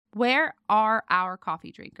Where are our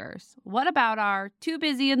coffee drinkers? What about our too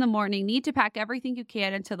busy in the morning, need to pack everything you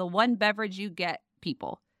can into the one beverage you get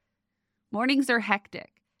people? Mornings are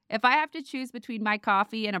hectic. If I have to choose between my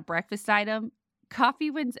coffee and a breakfast item,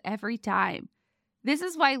 coffee wins every time. This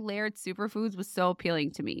is why Laird Superfoods was so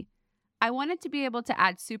appealing to me. I wanted to be able to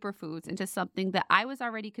add superfoods into something that I was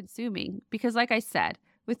already consuming because, like I said,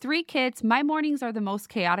 with 3 kids, my mornings are the most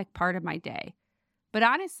chaotic part of my day. But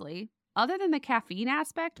honestly, other than the caffeine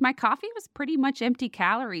aspect, my coffee was pretty much empty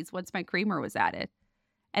calories once my creamer was added.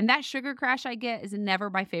 And that sugar crash I get is never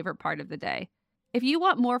my favorite part of the day. If you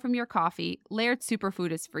want more from your coffee, Laird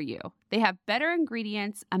Superfood is for you. They have better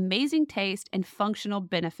ingredients, amazing taste, and functional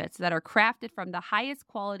benefits that are crafted from the highest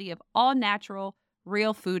quality of all natural,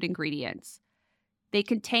 real food ingredients. They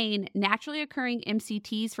contain naturally occurring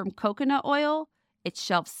MCTs from coconut oil. It's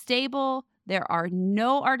shelf stable. There are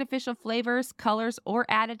no artificial flavors, colors, or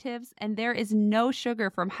additives, and there is no sugar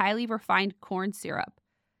from highly refined corn syrup.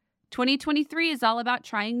 2023 is all about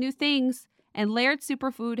trying new things, and Laird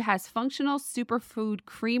Superfood has functional superfood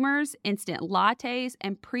creamers, instant lattes,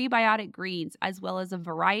 and prebiotic greens, as well as a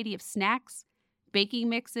variety of snacks, baking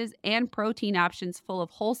mixes, and protein options full of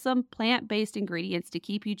wholesome, plant-based ingredients to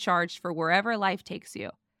keep you charged for wherever life takes you.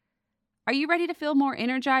 Are you ready to feel more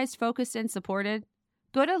energized, focused, and supported?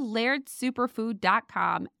 Go to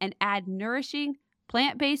lairdsuperfood.com and add nourishing,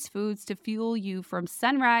 plant-based foods to fuel you from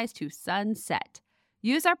sunrise to sunset.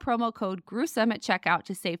 Use our promo code GRUESOME at checkout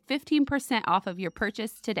to save 15% off of your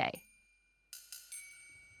purchase today.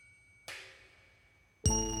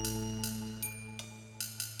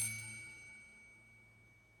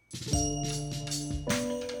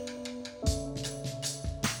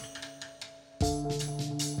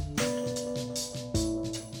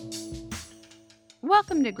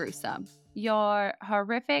 Welcome to Gruesome, your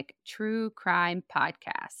horrific true crime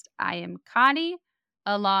podcast. I am Connie,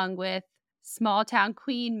 along with small town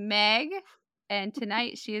queen Meg, and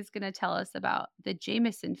tonight she is going to tell us about the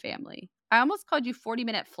Jamison family. I almost called you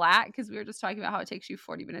 40-minute flat because we were just talking about how it takes you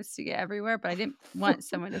 40 minutes to get everywhere, but I didn't want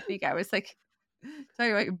someone to think I was like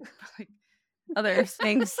talking about like other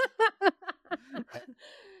things.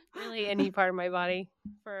 Really, any part of my body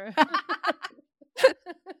for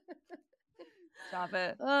Stop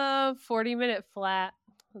it. 40-minute flat.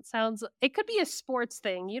 It could be a sports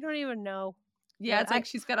thing. You don't even know. Yeah, it's like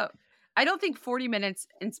she's got a, I don't think 40 minutes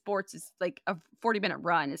in sports is like a 40-minute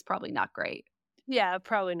run is probably not great. Yeah,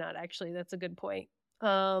 probably not, actually. That's a good point.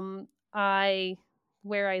 Where I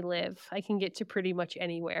live, I can get to pretty much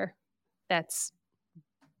anywhere that's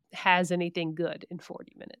has anything good in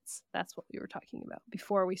 40 minutes. That's what we were talking about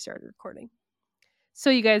before we started recording. So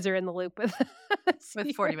you guys are in the loop with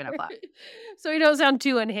 40-minute flat. So you don't sound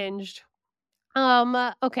too unhinged.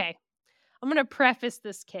 Okay. I'm going to preface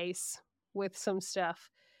this case with some stuff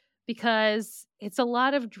because it's a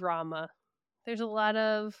lot of drama. There's a lot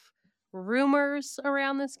of rumors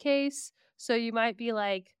around this case. So you might be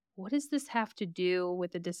like, what does this have to do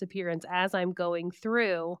with the disappearance as I'm going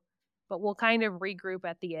through? But we'll kind of regroup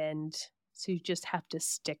at the end. So you just have to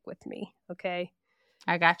stick with me. Okay.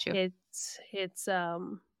 I got you.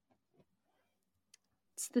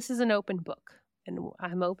 This is an open book, and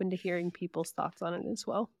I'm open to hearing people's thoughts on it as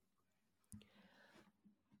well.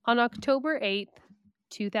 On October 8th,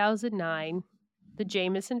 2009, the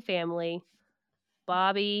Jamison family,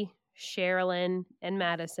 Bobby, Sherilyn, and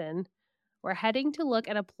Madison, were heading to look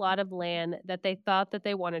at a plot of land that they thought that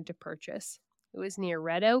they wanted to purchase. It was near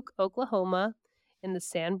Red Oak, Oklahoma, in the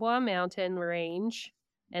San Juan Mountain Range,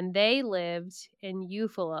 and they lived in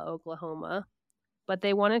Eufaula, Oklahoma, but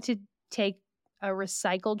they wanted to take a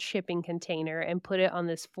recycled shipping container and put it on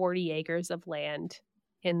this 40 acres of land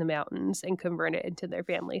in the mountains and convert it into their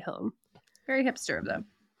family home. Very hipster of them.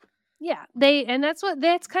 Yeah, that's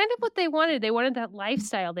kind of what they wanted. They wanted that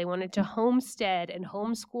lifestyle. They wanted to homestead and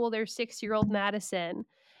homeschool their 6-year-old Madison.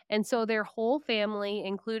 And so their whole family,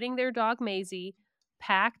 including their dog Maisie,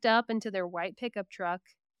 packed up into their white pickup truck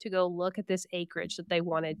to go look at this acreage that they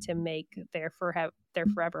wanted to make their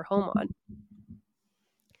forever home on.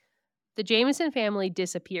 The Jamison family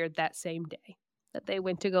disappeared that same day that they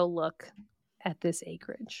went to go look at this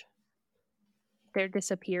acreage. Their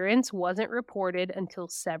disappearance wasn't reported until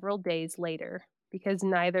several days later because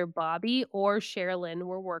neither Bobby or Sherilyn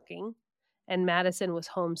were working and Madison was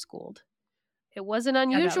homeschooled. It wasn't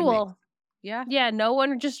unusual. Yeah, no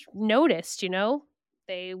one just noticed,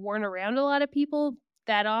 They weren't around a lot of people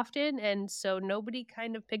that often, and so nobody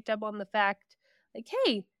kind of picked up on the fact, like,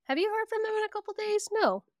 hey, have you heard from them in a couple days?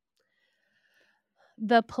 No.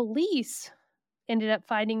 The police ended up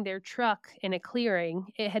finding their truck in a clearing.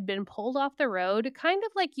 It had been pulled off the road, kind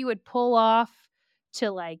of like you would pull off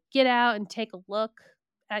to like get out and take a look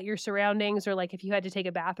at your surroundings, or like if you had to take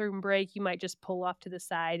a bathroom break, you might just pull off to the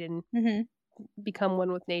side and Mm-hmm. become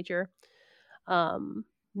one with nature.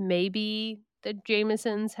 Maybe the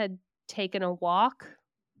Jamisons had taken a walk.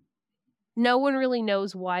 No one really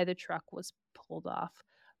knows why the truck was pulled off,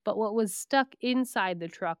 but what was stuck inside the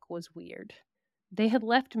truck was weird. They had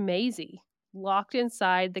left Maisie locked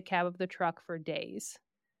inside the cab of the truck for days.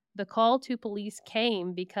 The call to police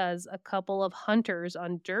came because a couple of hunters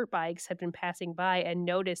on dirt bikes had been passing by and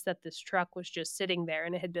noticed that this truck was just sitting there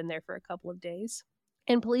and it had been there for a couple of days.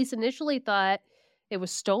 And police initially thought it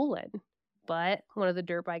was stolen, but one of the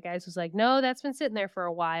dirt bike guys was like, no, that's been sitting there for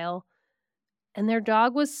a while. And their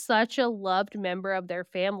dog was such a loved member of their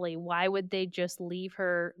family. Why would they just leave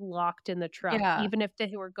her locked in the truck, Yeah. even if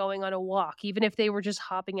they were going on a walk, even if they were just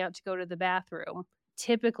hopping out to go to the bathroom?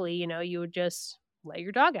 Typically, you would just let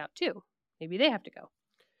your dog out too. Maybe they have to go.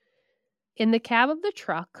 In the cab of the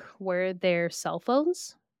truck were their cell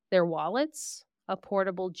phones, their wallets, a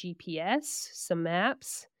portable GPS, some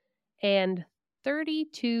maps, and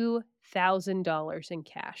 $32,000 in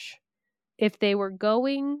cash. If they were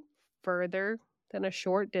going further than a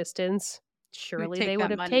short distance, surely take they that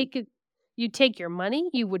would have money. taken. You'd take your money,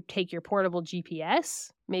 you would take your portable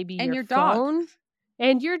GPS, maybe And your dog. phone,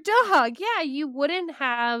 and your dog. Yeah, you wouldn't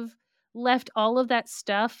have left all of that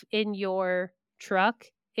stuff in your truck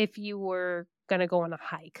if you were going to go on a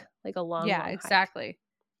hike, like a long, Yeah, long hike. exactly.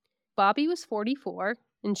 Bobby was 44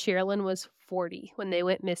 and Sherilyn was 40 when they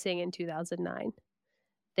went missing in 2009.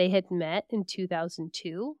 They had met in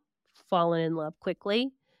 2002, fallen in love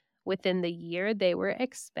quickly. Within the year, they were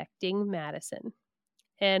expecting Madison.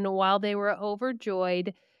 And while they were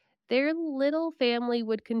overjoyed, their little family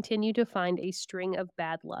would continue to find a string of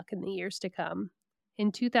bad luck in the years to come.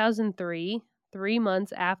 In 2003, 3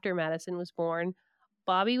 months after Madison was born,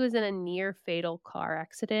 Bobby was in a near fatal car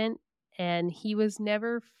accident, and he was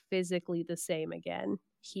never physically the same again.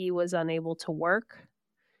 He was unable to work.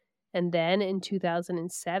 And then in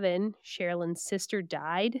 2007, Sherilyn's sister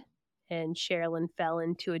died, and Sherilyn fell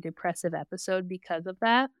into a depressive episode because of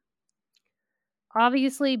that.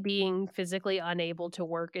 Obviously, being physically unable to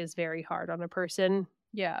work is very hard on a person.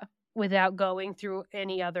 Yeah. Without going through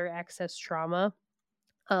any other excess trauma.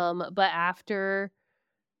 But after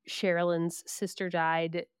Sherilyn's sister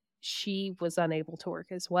died, she was unable to work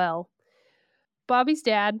as well. Bobby's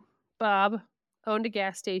dad, Bob, owned a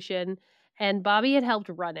gas station, and Bobby had helped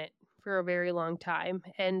run it for a very long time.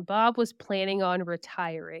 And Bob was planning on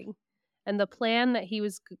retiring. And the plan that he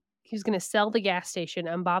was going to sell the gas station,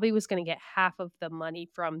 and Bobby was going to get half of the money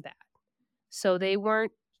from that. So they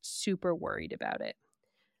weren't super worried about it.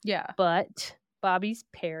 Yeah. But Bobby's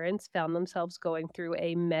parents found themselves going through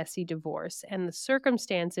a messy divorce, and the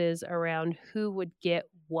circumstances around who would get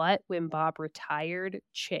what when Bob retired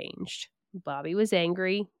changed. Bobby was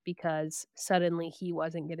angry because suddenly he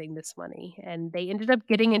wasn't getting this money, and they ended up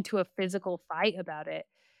getting into a physical fight about it.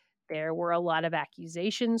 There were a lot of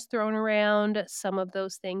accusations thrown around. Some of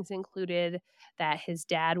those things included that his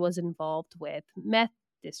dad was involved with meth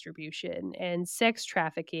distribution and sex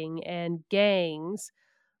trafficking and gangs.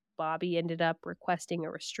 Bobby ended up requesting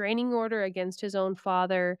a restraining order against his own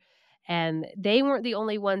father, and they weren't the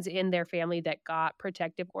only ones in their family that got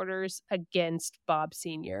protective orders against Bob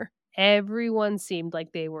Sr. Everyone seemed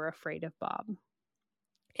like they were afraid of Bob.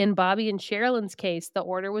 In Bobby and Sherilyn's case, the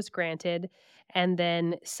order was granted, and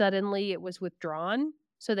then suddenly it was withdrawn.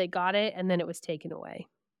 So they got it, and then it was taken away.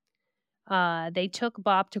 They took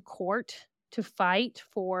Bob to court to fight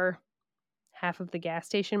for half of the gas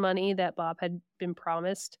station money that Bob had been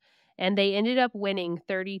promised, and they ended up winning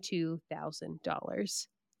 $32,000,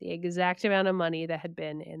 the exact amount of money that had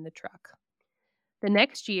been in the truck. The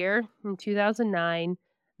next year, in 2009,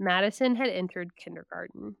 Madison had entered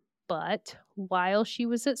kindergarten, but while she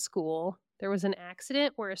was at school, there was an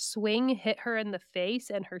accident where a swing hit her in the face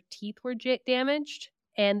and her teeth were damaged,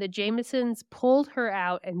 and the Jamisons pulled her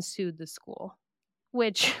out and sued the school,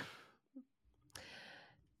 which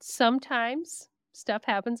sometimes stuff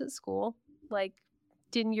happens at school. Like,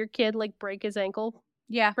 didn't your kid break his ankle?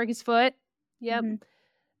 Yeah. Break his foot? Yep. Mm-hmm.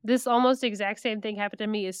 This almost exact same thing happened to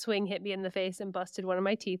me. A swing hit me in the face and busted one of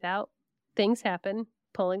my teeth out. Things happen.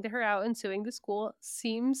 Pulling her out and suing the school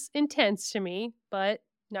seems intense to me, but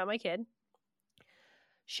not my kid.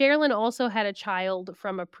 Sherilyn also had a child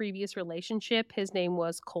from a previous relationship. His name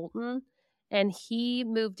was Colton, and he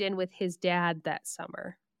moved in with his dad that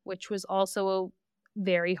summer, which was also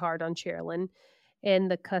very hard on Sherilyn. In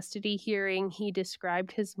the custody hearing, he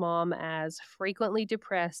described his mom as frequently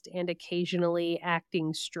depressed and occasionally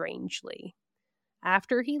acting strangely.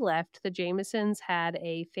 After he left, the Jamisons had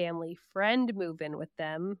a family friend move in with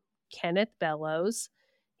them, Kenneth Bellows.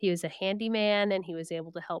 He was a handyman and he was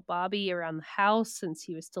able to help Bobby around the house since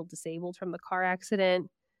he was still disabled from the car accident.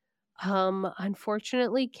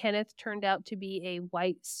 Unfortunately, Kenneth turned out to be a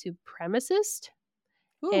white supremacist,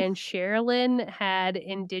 and Oof. Sherilyn had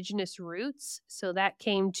indigenous roots, so that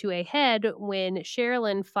came to a head when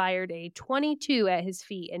Sherilyn fired a .22 at his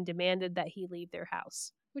feet and demanded that he leave their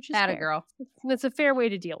house, which is Atta fair. girl. That's a fair way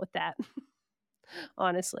to deal with that,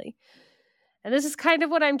 honestly. And this is kind of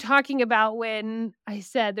what I'm talking about when I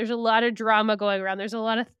said there's a lot of drama going around. There's a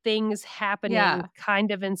lot of things happening Yeah.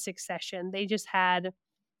 kind of in succession. They just had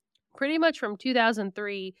pretty much from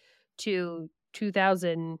 2003 to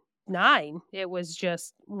 2009. It was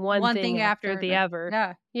just one One thing thing after after the the other.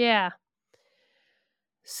 yeah. Yeah.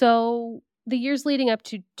 So the years leading up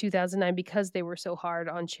to 2009, because they were so hard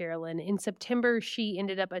on Sherilyn, in September, she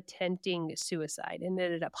ended up attempting suicide and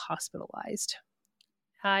ended up hospitalized.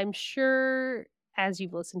 I'm sure as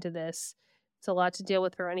you've listened to this, it's a lot to deal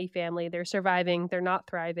with for any family. They're surviving, they're not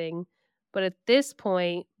thriving. But at this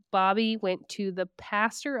point, Bobby went to the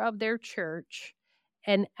pastor of their church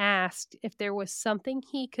and asked if there was something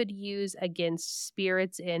he could use against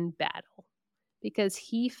spirits in battle, because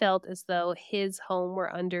he felt as though his home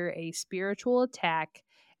were under a spiritual attack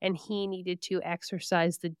and he needed to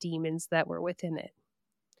exorcise the demons that were within it.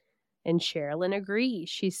 And Sherilyn agreed.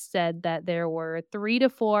 She said that there were 3 to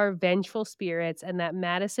 4 vengeful spirits and that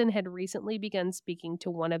Madison had recently begun speaking to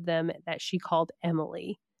one of them that she called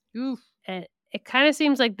Emily. Oof. And it kind of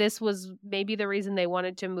seems like this was maybe the reason they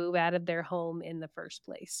wanted to move out of their home in the first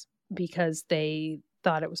place, because they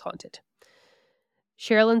thought it was haunted.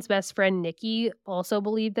 Sherilyn's best friend, Nikki, also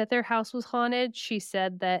believed that their house was haunted. She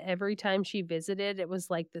said that every time she visited, it was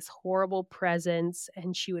like this horrible presence,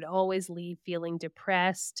 and she would always leave feeling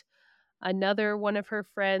depressed. Another one of her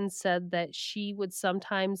friends said that she would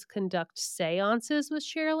sometimes conduct seances with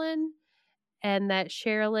Sherilyn, and that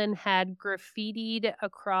Sherilyn had graffitied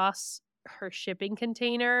across her shipping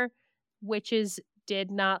container, witches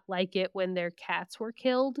did not like it when their cats were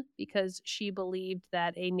killed because she believed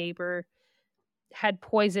that a neighbor had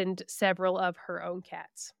poisoned several of her own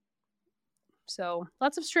cats. So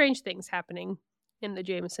lots of strange things happening in the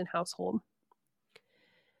Jamison household.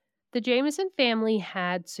 The Jamison family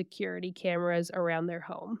had security cameras around their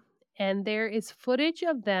home, and there is footage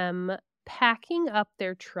of them packing up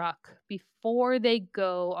their truck before they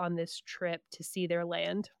go on this trip to see their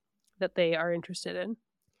land that they are interested in.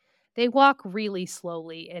 They walk really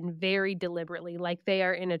slowly and very deliberately, like they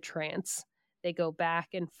are in a trance. They go back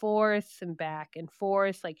and forth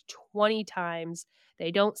like 20 times. They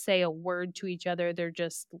don't say a word to each other. They're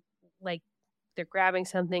just like they're grabbing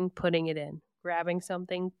something, putting it in, grabbing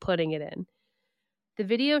something, putting it in. The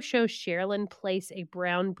video shows Sherilyn place a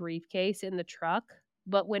brown briefcase in the truck,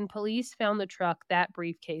 but when police found the truck, that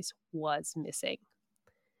briefcase was missing.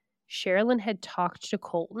 Sherilyn had talked to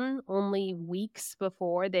Colton only weeks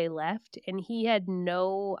before they left, and he had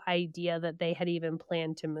no idea that they had even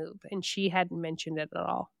planned to move, and she hadn't mentioned it at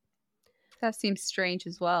all. That seems strange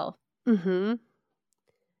as well. Mm-hmm.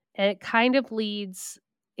 And it kind of leads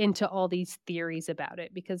into all these theories about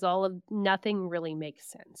it, because nothing really makes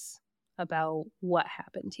sense about what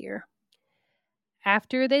happened here.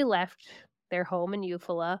 After they left their home in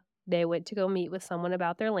Eufaula, they went to go meet with someone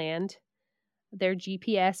about their land. Their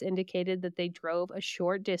GPS indicated that they drove a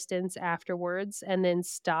short distance afterwards and then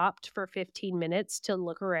stopped for 15 minutes to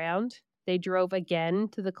look around. They drove again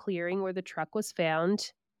to the clearing where the truck was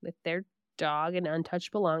found with their dog and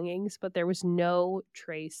untouched belongings, but there was no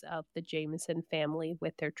trace of the Jamison family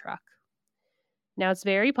with their truck. Now, it's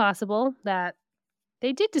very possible that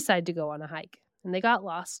they did decide to go on a hike and they got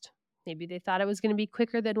lost. Maybe they thought it was going to be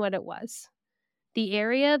quicker than what it was. The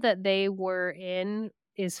area that they were in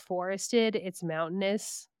is forested, it's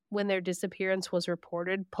mountainous. When their disappearance was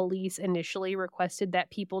reported, police initially requested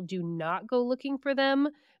that people do not go looking for them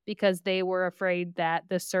because they were afraid that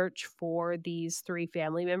the search for these 3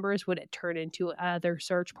 family members would turn into other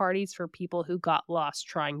search parties for people who got lost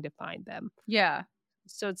trying to find them. Yeah.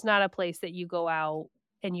 So it's not a place that you go out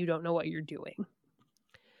and you don't know what you're doing.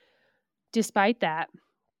 Despite that,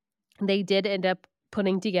 they did end up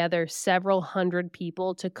putting together several hundred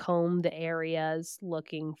people to comb the areas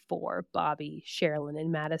looking for Bobby, Sherilyn, and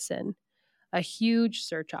Madison. A huge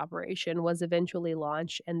search operation was eventually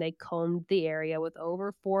launched, and they combed the area with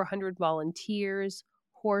over 400 volunteers,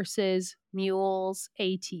 horses, mules,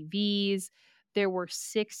 ATVs. There were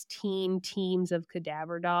 16 teams of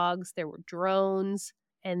cadaver dogs. There were drones,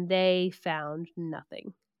 and they found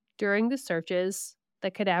nothing. During the searches,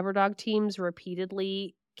 the cadaver dog teams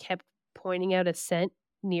repeatedly kept pointing out a scent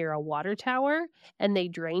near a water tower, and they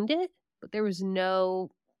drained it, but there was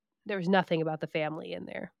nothing about the family in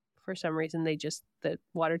there. For some reason, the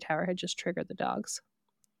water tower had just triggered the dogs.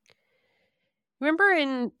 Remember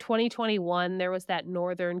in 2021, there was that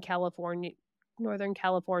Northern Californian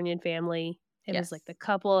family. It was like the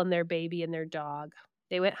couple and their baby and their dog.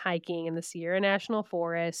 They went hiking in the Sierra National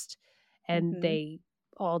Forest, and they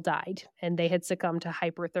all died, and they had succumbed to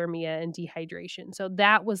hyperthermia and dehydration. So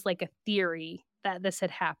that was like a theory that this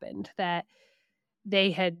had happened, that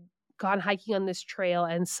they had gone hiking on this trail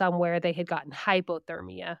and somewhere they had gotten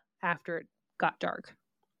hypothermia after it got dark.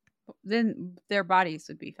 Then their bodies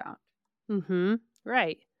would be found.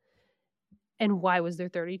 Right. And why was there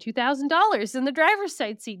 $32,000 in the driver's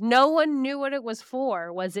side seat? No one knew what it was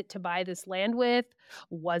for. Was it to buy this land with?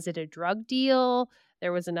 Was it a drug deal?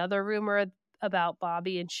 There was another rumor about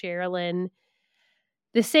Bobby and Sherilyn.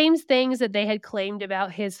 The same things that they had claimed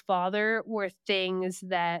about his father were things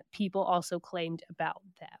that people also claimed about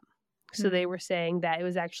them. So they were saying that it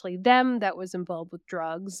was actually them that was involved with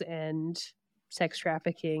drugs and sex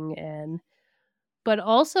trafficking. But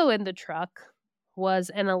also in the truck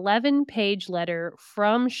was an 11-page letter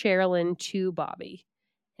from Sherilyn to Bobby,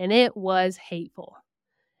 and it was hateful.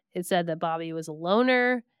 It said that Bobby was a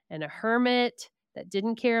loner and a hermit that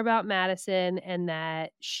didn't care about Madison and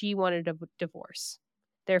that she wanted a divorce.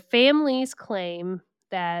 Their families claim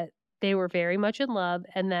that they were very much in love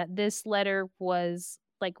and that this letter was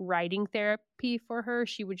like writing therapy for her.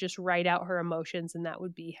 She would just write out her emotions, and that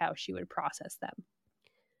would be how she would process them.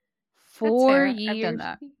 4 years. I've done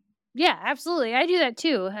that. Yeah, absolutely. I do that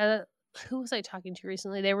too. Who was I talking to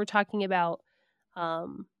recently? They were talking about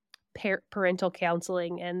parental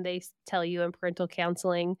counseling, and they tell you in parental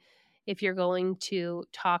counseling, if you're going to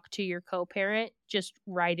talk to your co-parent, just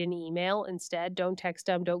write an email instead. Don't text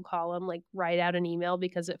them, don't call them, like write out an email,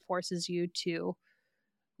 because it forces you to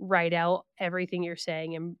write out everything you're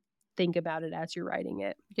saying and think about it as you're writing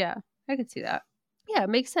it. Yeah, I could see that. Yeah, it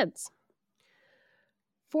makes sense.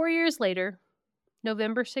 4 years later,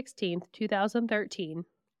 November 16th, 2013,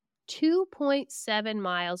 2.7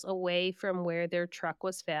 miles away from where their truck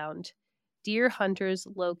was found, deer hunters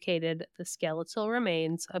located the skeletal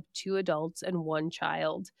remains of 2 adults and 1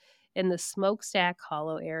 child in the Smokestack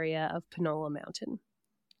Hollow area of Panola Mountain.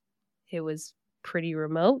 It was pretty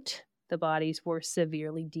remote. The bodies were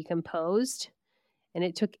severely decomposed, and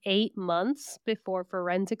it took 8 months before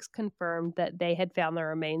forensics confirmed that they had found the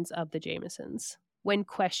remains of the Jamisons. When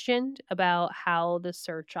questioned about how the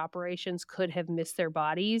search operations could have missed their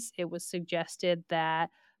bodies, it was suggested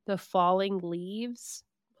that the falling leaves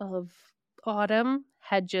of autumn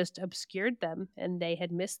had just obscured them and they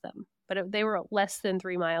had missed them. But they were less than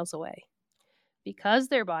 3 miles away. Because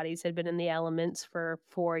their bodies had been in the elements for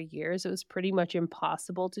 4 years, it was pretty much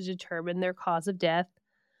impossible to determine their cause of death.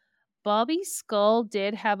 Bobby's skull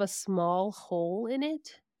did have a small hole in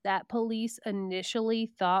it that police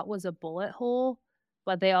initially thought was a bullet hole,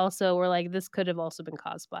 but they also were like, this could have also been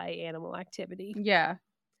caused by animal activity. Yeah.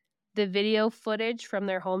 The video footage from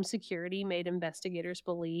their home security made investigators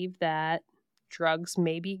believe that drugs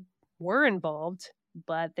maybe were involved,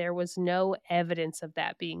 but there was no evidence of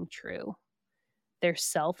that being true. Their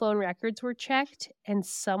cell phone records were checked, and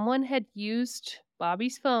someone had used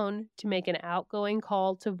Bobby's phone to make an outgoing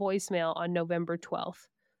call to voicemail on November 12th,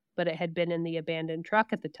 but it had been in the abandoned truck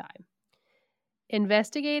at the time.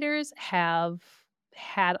 Investigators have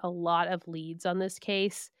had a lot of leads on this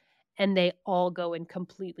case, and they all go in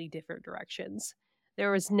completely different directions.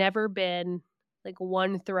 There has never been like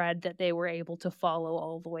one thread that they were able to follow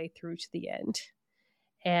all the way through to the end.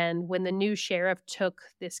 And when the new sheriff took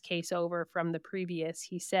this case over from the previous,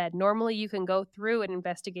 he said, normally you can go through an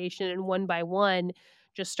investigation and one by one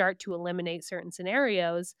just start to eliminate certain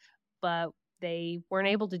scenarios, but they weren't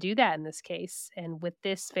able to do that in this case. And with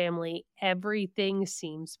this family, everything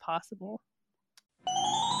seems possible.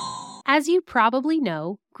 As you probably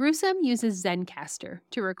know, Gruesome uses Zencastr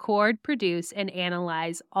to record, produce, and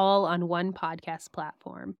analyze all on one podcast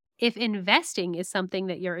platform. If investing is something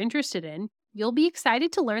that you're interested in, you'll be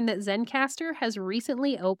excited to learn that Zencastr has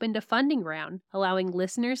recently opened a funding round, allowing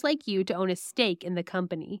listeners like you to own a stake in the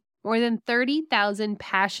company. More than 30,000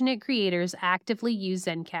 passionate creators actively use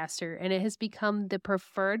Zencastr, and it has become the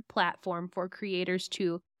preferred platform for creators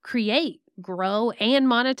to create, grow, and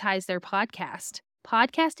monetize their podcast.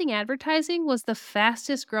 Podcasting advertising was the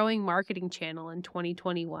fastest growing marketing channel in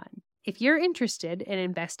 2021. If you're interested in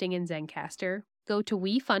investing in Zencastr, go to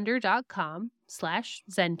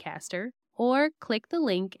wefunder.com/Zencastr or click the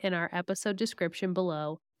link in our episode description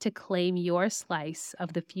below to claim your slice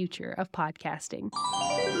of the future of podcasting.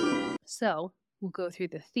 So, we'll go through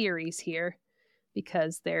the theories here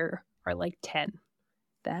because there are like 10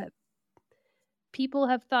 that people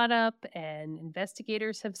have thought up and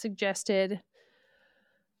investigators have suggested.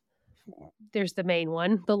 There's the main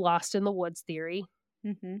one, the lost in the woods theory.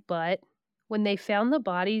 Mm-hmm. But when they found the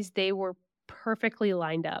bodies, they were perfectly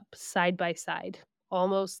lined up, side by side,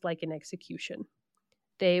 almost like an execution.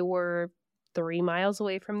 They were 3 miles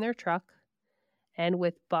away from their truck, and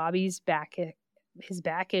with Bobby's back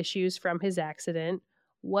issues from his accident,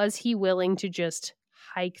 was he willing to just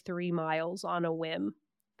hike 3 miles on a whim?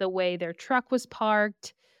 The way their truck was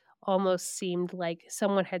parked almost seemed like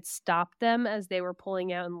someone had stopped them as they were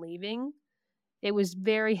pulling out and leaving. It was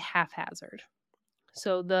very haphazard.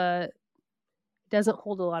 So it doesn't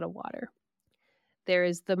hold a lot of water. There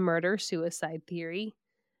is the murder-suicide theory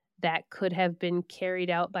that could have been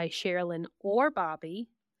carried out by Sherilyn or Bobby.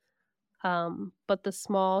 But the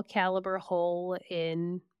small caliber hole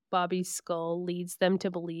in Bobby's skull leads them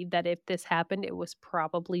to believe that if this happened, it was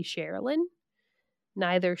probably Sherilyn.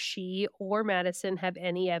 Neither she or Madison have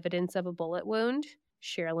any evidence of a bullet wound.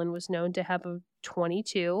 Sherilyn was known to have a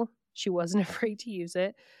 .22. She wasn't afraid to use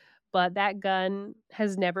it. But that gun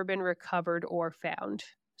has never been recovered or found.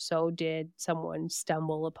 So did someone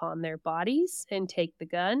stumble upon their bodies and take the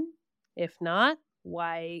gun? If not,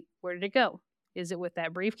 where did it go? Is it with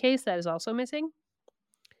that briefcase that is also missing?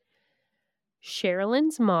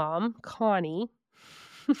 Sherilyn's mom, Connie.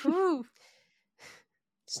 Ooh.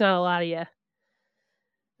 It's not a lot of you.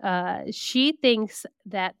 She thinks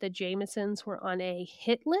that the Jamisons were on a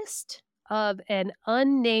hit list of an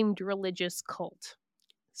unnamed religious cult.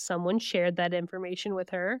 Someone shared that information with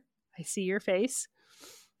her. I see your face.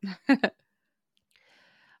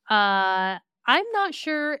 I'm not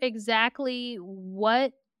sure exactly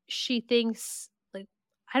what she thinks. Like,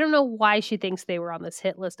 I don't know why she thinks they were on this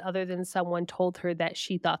hit list other than someone told her that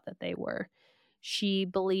she thought that they were. She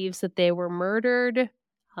believes that they were murdered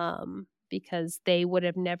because they would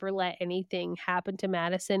have never let anything happen to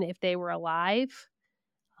Madison if they were alive.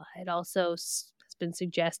 It also has been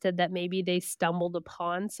suggested that maybe they stumbled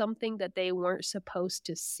upon something that they weren't supposed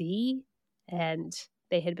to see and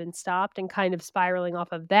they had been stopped, and kind of spiraling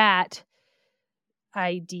off of that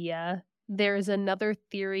idea, there's another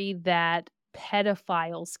theory that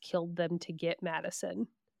pedophiles killed them to get Madison.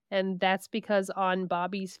 And that's because on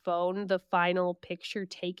Bobby's phone, the final picture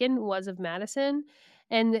taken was of Madison.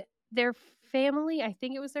 And their family, I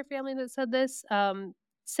think it was their family that said this,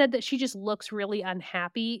 said that she just looks really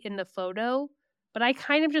unhappy in the photo. But I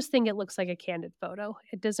kind of just think it looks like a candid photo.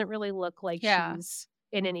 It doesn't really look like she's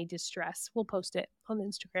in any distress. We'll post it on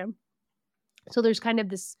Instagram. So there's kind of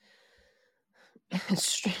this, I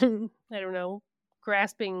don't know,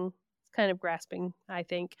 grasping, I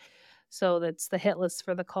think. So that's the hit list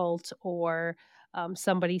for the cult, or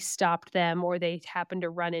somebody stopped them, or they happened to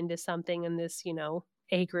run into something in this,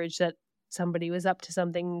 acreage that somebody was up to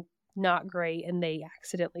something not great and they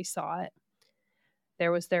accidentally saw it.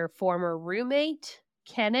 There was their former roommate,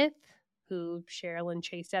 Kenneth, who Sherilyn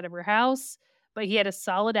chased out of her house, but he had a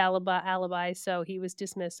solid alibi, so he was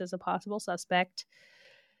dismissed as a possible suspect.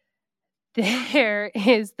 There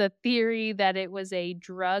is the theory that it was a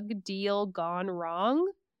drug deal gone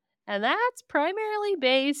wrong, and that's primarily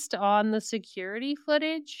based on the security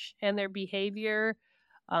footage and their behavior.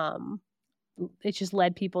 It just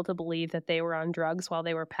led people to believe that they were on drugs while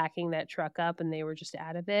they were packing that truck up and they were just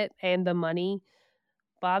out of it. And the money,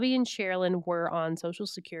 Bobby and Sherilyn were on Social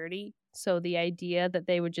Security, so the idea that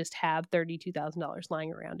they would just have $32,000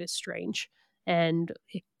 lying around is strange. And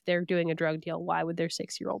if they're doing a drug deal, why would their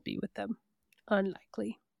 6-year-old be with them?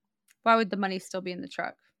 Unlikely. Why would the money still be in the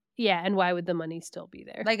truck? Yeah, and why would the money still be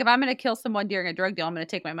there? Like, if I'm going to kill someone during a drug deal, I'm going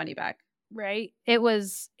to take my money back. Right? It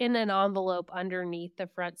was in an envelope underneath the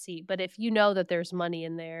front seat. But if you know that there's money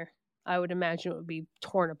in there, I would imagine it would be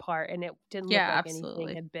torn apart. And it didn't look like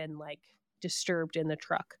anything had been, like, disturbed in the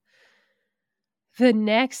truck. The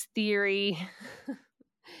next theory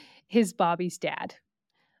is Bobby's dad.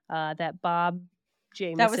 That Bob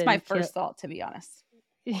Jamison. That was my first thought, to be honest.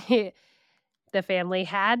 The family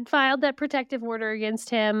had filed that protective order against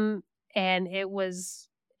him, and it was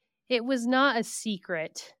not a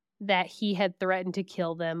secret that he had threatened to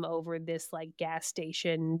kill them over this like gas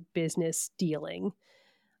station business dealing.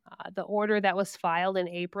 The order that was filed in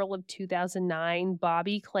April of 2009,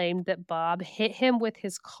 Bobby claimed that Bob hit him with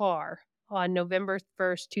his car on November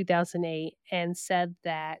 1st, 2008, and said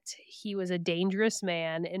that he was a dangerous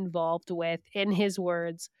man involved with, in his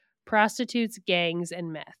words, prostitutes, gangs,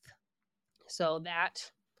 and meth. So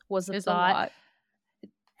that was a thought. A lot.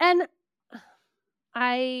 And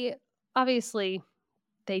obviously,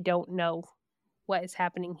 they don't know what is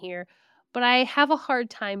happening here. But I have a hard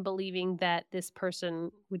time believing that this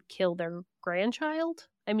person would kill their grandchild.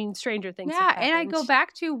 I mean, stranger things have Yeah, and I happened. go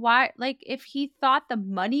back to why, like, if he thought the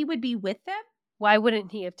money would be with them, Why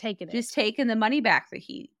wouldn't he have taken it? just taking the money back that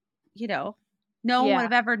no one would Yeah.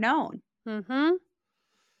 have ever known. Mm-hmm.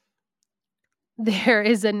 There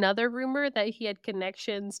is another rumor that he had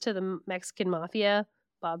connections to the Mexican mafia.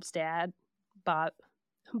 Bob's dad, Bob,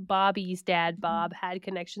 Bobby's dad, Bob, had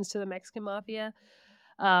connections to the Mexican mafia.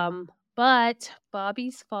 But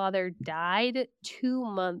Bobby's father died 2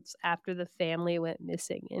 months after the family went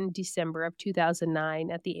missing in December of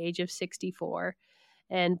 2009 at the age of 64.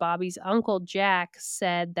 And Bobby's uncle, Jack,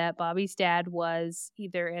 said that Bobby's dad was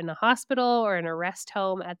either in a hospital or an arrest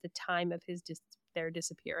home at the time of their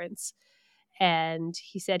disappearance. And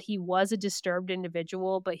he said he was a disturbed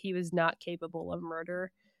individual, but he was not capable of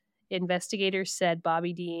murder. Investigators said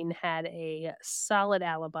Bobby Dean had a solid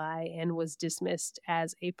alibi and was dismissed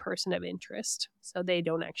as a person of interest. So they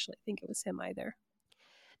don't actually think it was him either.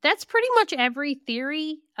 That's pretty much every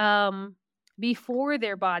theory. Before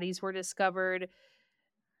their bodies were discovered,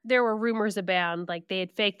 there were rumors abound, like they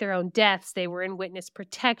had faked their own deaths, they were in witness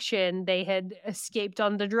protection, they had escaped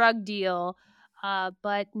on the drug deal.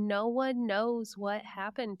 But no one knows what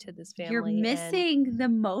happened to this family. You're missing the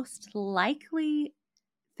most likely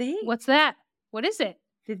thing. What's that? What is it?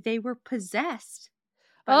 That they were possessed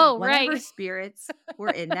by whatever right. spirits were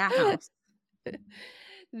in that house.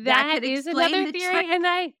 That could is explain another the theory, trick. and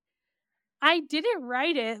I didn't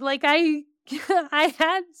write it. Like I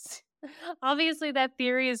had obviously that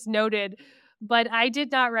theory is noted, but I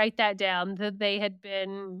did not write that down, that they had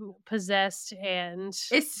been possessed. And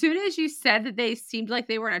As soon as you said that they seemed like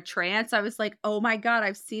they were in a trance, I was like, oh my God,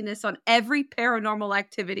 I've seen this on every Paranormal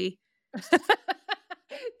Activity.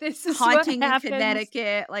 this is Haunting what in happens.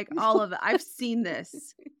 Connecticut, like all of it. I've seen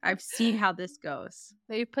this. I've seen how this goes.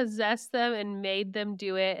 They possessed them and made them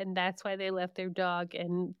do it, and that's why they left their dog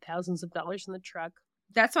and thousands of dollars in the truck.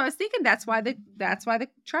 That's what I was thinking. That's why the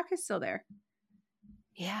truck is still there.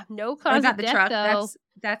 Yeah, no cause not of the death, truck. though.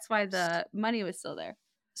 That's why the money was still there.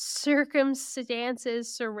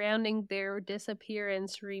 Circumstances surrounding their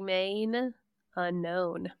disappearance remain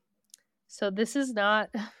unknown. So this is not.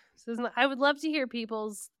 I would love to hear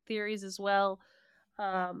people's theories as well.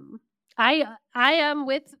 I am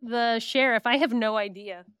with the sheriff. I have no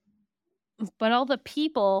idea, but all the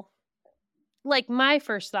people. Like, my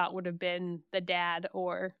first thought would have been the dad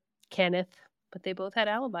or Kenneth, but they both had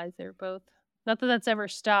alibis. They're both. Not that that's ever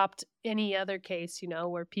stopped any other case,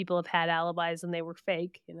 where people have had alibis and they were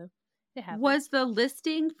fake, It happens. Was the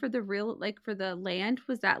listing for the real, like for the land,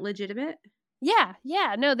 was that legitimate? Yeah.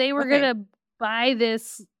 No, they were going to buy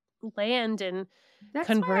this land and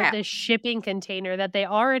convert this shipping container that they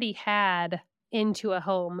already had into a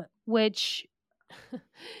home, which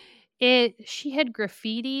she had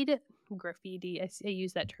graffiti, I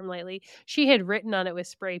use that term lightly. She had written on it with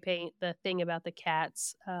spray paint the thing about the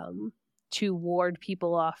cats, to ward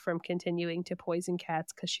people off from continuing to poison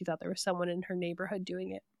cats, because she thought there was someone in her neighborhood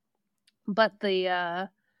doing it. But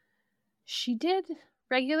she did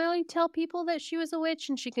regularly tell people that she was a witch,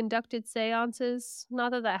 and she conducted seances.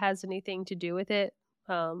 Not that that has anything to do with it.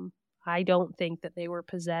 I don't think that they were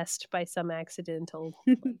possessed by some accidental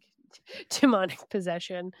demonic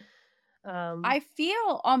possession. I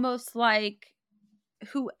feel almost like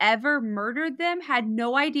whoever murdered them had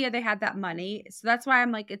no idea they had that money. So that's why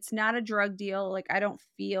I'm like, it's not a drug deal. Like, I don't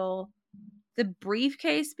feel the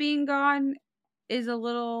briefcase being gone is a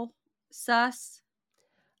little sus.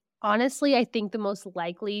 Honestly, I think the most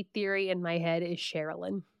likely theory in my head is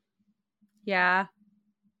Sherilyn. Yeah.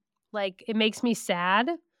 Like, it makes me sad,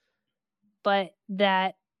 but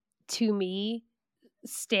that to me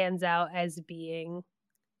stands out as being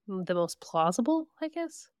the most plausible, I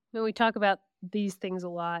guess. I mean, we talk about these things a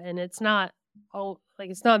lot, and it's not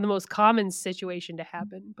it's not the most common situation to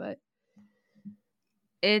happen, but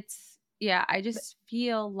I just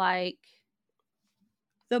feel like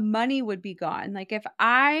the money would be gone. Like, if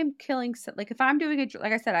I'm killing, like if I'm doing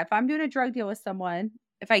like I said, if I'm doing a drug deal with someone,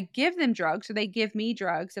 if I give them drugs or they give me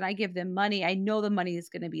drugs and I give them money, I know the money is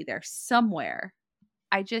going to be there somewhere.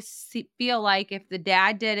 I just feel like if the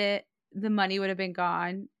dad did it, the money would have been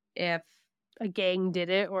gone. If a gang did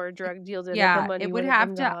it or a drug deal did it, the money it would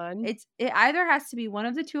have to. Gone. It either has to be one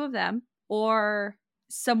of the two of them or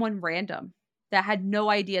someone random that had no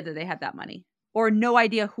idea that they had that money, or no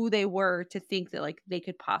idea who they were to think that like they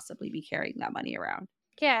could possibly be carrying that money around.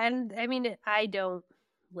 Yeah, and I mean, I don't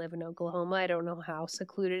live in Oklahoma. I don't know how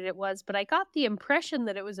secluded it was, but I got the impression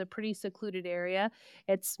that it was a pretty secluded area.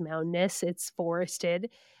 It's mountainous, it's forested.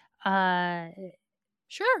 Sure,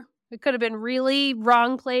 It could have been really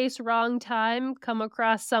wrong place, wrong time, come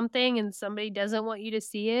across something and somebody doesn't want you to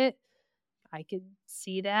see it. I could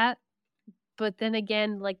see that. But then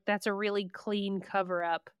again, like, that's a really clean cover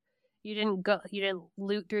up. You didn't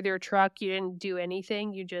loot through their truck, you didn't do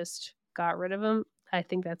anything, you just got rid of them. I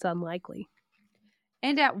think that's unlikely.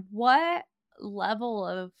 And at what level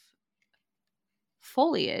of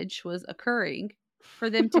foliage was occurring for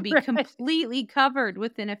them to be Right. completely covered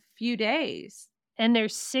within a few days? And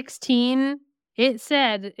there's 16, it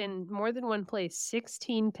said in more than one place,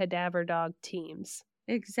 16 cadaver dog teams.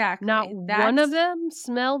 Exactly. Not one of them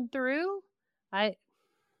smelled through? That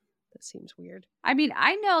seems weird. I mean,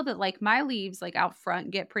 I know that like my leaves like out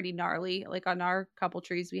front get pretty gnarly, like on our couple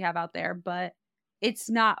trees we have out there, but it's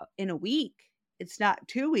not in a week. It's not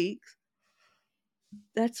 2 weeks.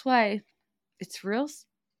 That's why it's real.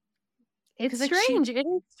 It's 'Cause, like, strange. It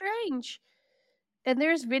is strange. And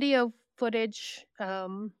there's video footage,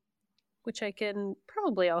 which I can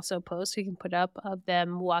probably also post. We can put up of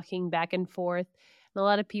them walking back and forth. And a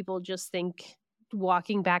lot of people just think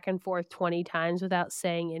walking back and forth 20 times without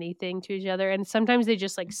saying anything to each other. And sometimes they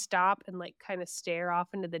just like stop and like kind of stare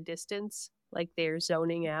off into the distance, like they're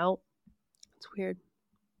zoning out. It's weird.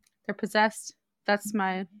 They're possessed. That's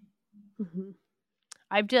my. Mm-hmm.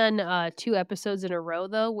 I've done 2 episodes in a row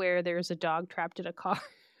though where there's a dog trapped in a car.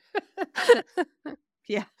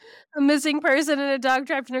 Yeah. A missing person and a dog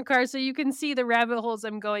trapped in a car, so you can see the rabbit holes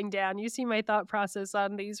I'm going down. You see my thought process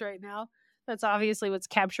on these right now. That's obviously what's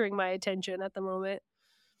capturing my attention at the moment.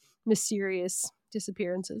 Mysterious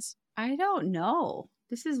disappearances. I don't know.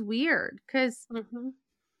 This is weird because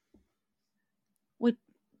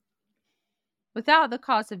without the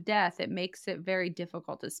cause of death, it makes it very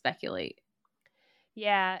difficult to speculate.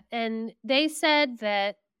 Yeah, and they said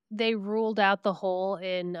that they ruled out the hole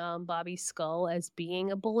in Bobby's skull as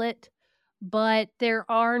being a bullet, but there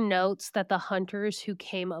are notes that the hunters who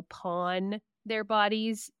came upon their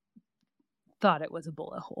bodies thought it was a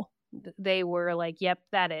bullet hole. They were like, yep,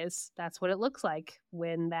 that's what it looks like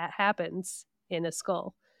when that happens in a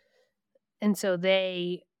skull. And so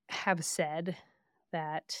they have said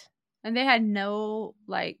that. And they had no,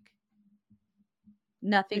 like,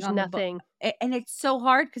 nothing There's on nothing. And it's so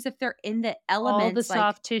hard because if they're in the elements, all the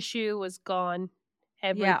soft tissue was gone.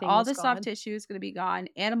 Everything all was the gone. soft tissue is going to be gone.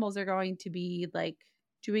 Animals are going to be like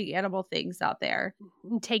doing animal things out there,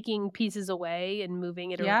 taking pieces away and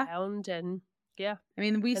moving it around, and I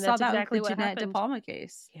mean, we saw that exactly with the Jeanette De Palma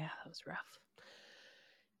case. Yeah, that was rough.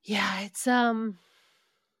 Yeah,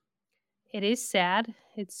 it is sad.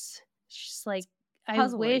 It's just like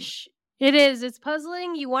puzzling. I wish it is. It's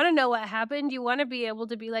puzzling. You want to know what happened. You want to be able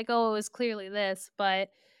to be like, oh, it was clearly this, but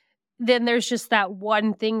then there's just that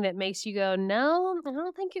one thing that makes you go, no, I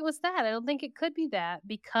don't think it was that. I don't think it could be that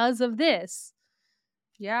because of this.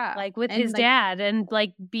 Yeah. Like with his dad and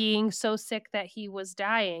like being so sick that he was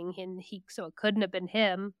dying and so it couldn't have been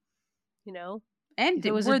him, you know? And if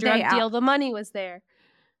it was a drug deal, the money was there.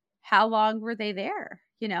 How long were they there,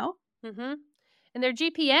 you know? Mm-hmm. And their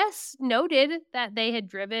GPS noted that they had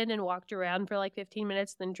driven and walked around for like 15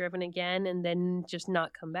 minutes, then driven again, and then just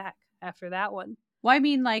not come back after that one. Well, I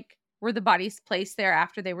mean, like, were the bodies placed there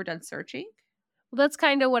after they were done searching? Well, that's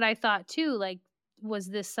kind of what I thought too. Like, was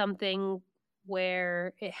this something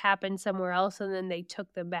where it happened somewhere else and then they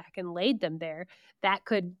took them back and laid them there?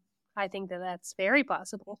 I think that's very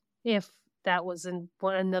possible if that was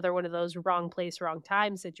another one of those wrong place, wrong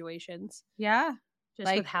time situations. Yeah. Just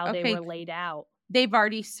like, with how they were laid out. They've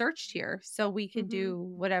already searched here, so we can do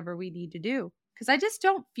whatever we need to do. Because I just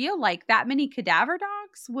don't feel like that many cadaver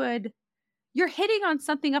dogs would. You're hitting on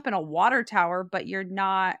something up in a water tower, but you're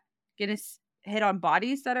not going to hit on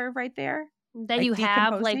bodies that are right there. That like you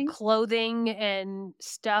have like clothing and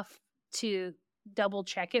stuff to double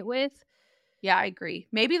check it with. Yeah, I agree.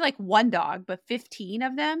 Maybe like one dog, but 15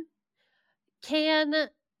 of them? Can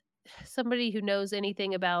somebody who knows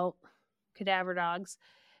anything about cadaver dogs,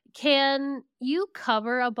 can you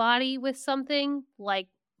cover a body with something like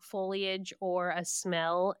foliage or a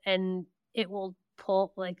smell and it will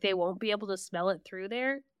pull, like they won't be able to smell it through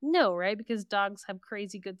there? No, right? Because dogs have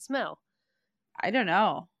crazy good smell. I don't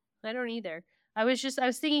know. I don't either. I was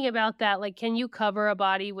thinking about that. Like, can you cover a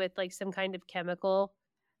body with like some kind of chemical?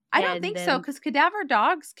 I don't think so, because cadaver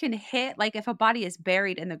dogs can hit like if a body is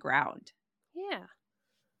buried in the ground. Yeah.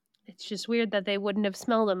 It's just weird that they wouldn't have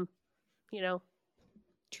smelled them, you know.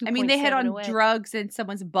 I mean, they hit on drugs in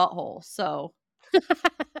someone's butthole, so.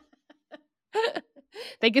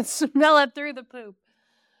 They can smell it through the poop.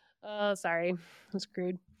 Oh, sorry. That's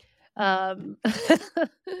crude. But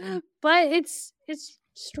it's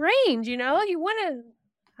strange, you know?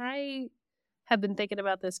 I have been thinking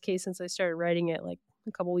about this case since I started writing it like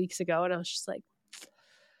a couple weeks ago, and I was just like,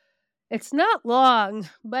 it's not long,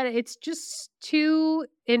 but it's just too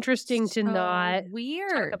interesting to not talk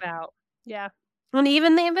weird. about. Yeah. And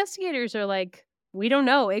even the investigators are like, we don't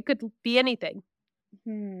know. It could be anything.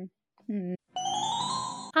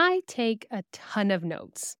 I take a ton of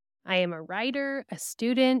notes. I am a writer, a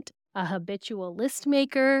student, a habitual list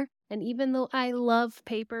maker, and even though I love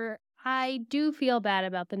paper, I do feel bad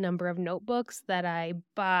about the number of notebooks that I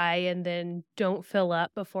buy and then don't fill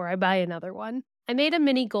up before I buy another one. I made a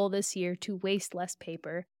mini goal this year to waste less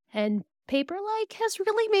paper, and Paperlike has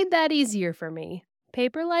really made that easier for me.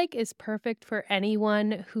 Paperlike is perfect for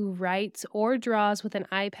anyone who writes or draws with an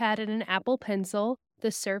iPad and an Apple Pencil.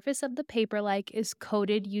 The surface of the Paperlike is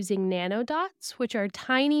coated using nanodots, which are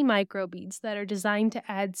tiny microbeads that are designed to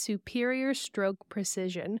add superior stroke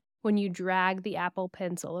precision when you drag the Apple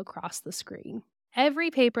Pencil across the screen. Every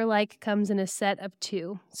Paperlike comes in a set of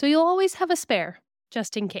 2, so you'll always have a spare,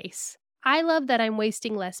 just in case. I love that I'm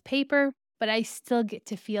wasting less paper, but I still get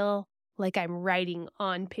to feel like I'm writing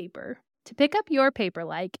on paper. To pick up your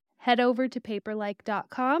Paperlike, head over to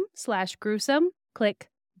paperlike.com/gruesome,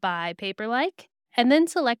 click Buy Paperlike, and then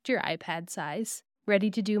select your iPad size.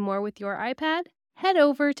 Ready to do more with your iPad? Head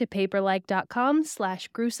over to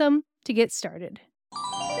paperlike.com/gruesome to get started.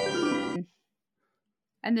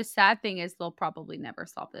 And the sad thing is they'll probably never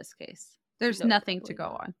solve this case. There's nothing to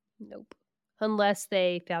go on. Nope. Unless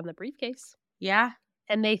they found the briefcase. Yeah.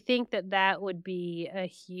 And they think that that would be a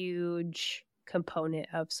huge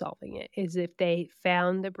component of solving it, is if they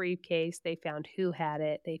found the briefcase, they found who had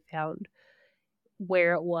it, they found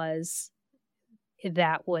where it was,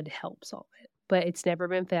 that would help solve it. But it's never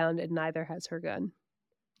been found, and neither has her gun.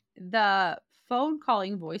 The phone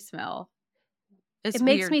calling voicemail is it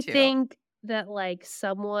makes weird me too. think that like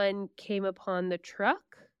someone came upon the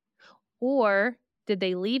truck, or did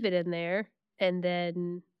they leave it in there and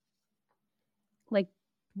then like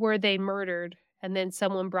were they murdered and then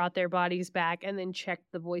someone brought their bodies back and then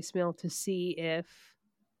checked the voicemail to see if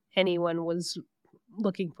anyone was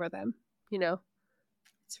looking for them, you know?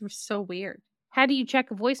 It's so weird. How do you check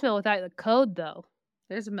a voicemail without the code, though?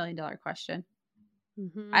 There's $1 million question.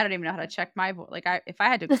 Mm-hmm. I don't even know how to check my if I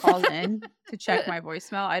had to call in to check my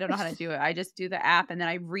voicemail, I don't know how to do it. I just do the app and then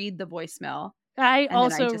I read the voicemail. I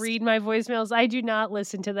also read my voicemails. I do not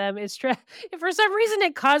listen to them. It's for some reason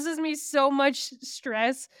it causes me so much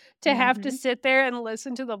stress to have to sit there and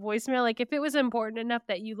listen to the voicemail. Like if it was important enough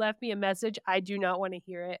that you left me a message, I do not want to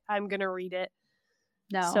hear it. I'm going to read it.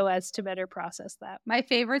 No. So as to better process that. My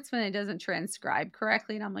favorite's when it doesn't transcribe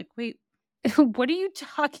correctly and I'm like, wait, what are you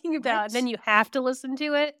talking about? What? And then you have to listen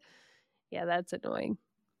to it. Yeah, that's annoying.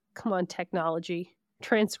 Come on, technology.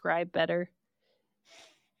 Transcribe better.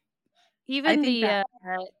 Even the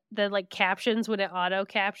like captions when it auto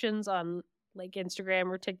captions on like Instagram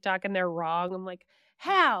or TikTok and they're wrong. I'm like,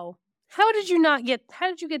 how? How did you get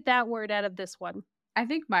that word out of this one? I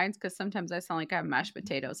think mine's because sometimes I sound like I have mashed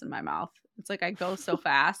potatoes in my mouth. It's like I go so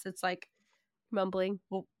fast. It's like mumbling.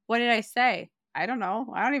 Well, what did I say? I don't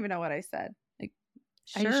know. I don't even know what I said. Like,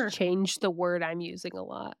 sure. I just changed the word I'm using a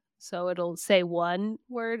lot. So it'll say one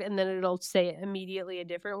word and then it'll say immediately a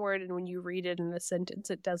different word. And when you read it in a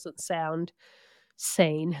sentence, it doesn't sound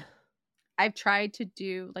sane. I've tried to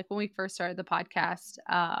do, like when we first started the podcast,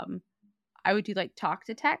 I would do like talk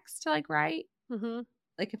to text to like write. Mm-hmm.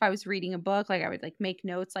 Like if I was reading a book, like I would like make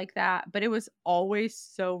notes like that. But it was always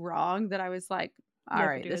so wrong that I was like, all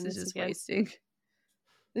right, this is just wasting.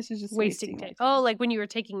 This is just wasting text. Oh, like when you were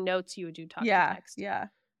taking notes, you would do talk to text. Yeah.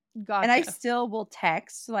 Gotcha. And I still will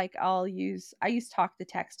text. Like I use talk to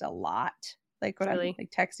text a lot. Like when I'm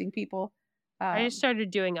like texting people. I just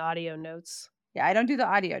started doing audio notes. Yeah, I don't do the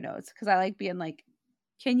audio notes because I like being like,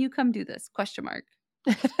 "Can you come do this?" ?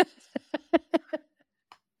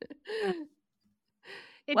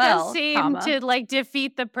 It does seem to like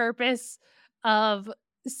defeat the purpose of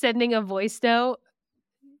sending a voice note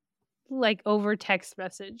like over text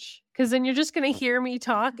message, because then you're just going to hear me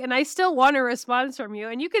talk and I still want a response from you,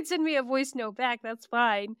 and you could send me a voice note back. That's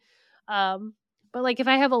fine. But like if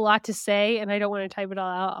I have a lot to say and I don't want to type it all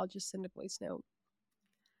out, I'll just send a voice note.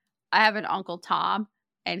 I have an Uncle Tom,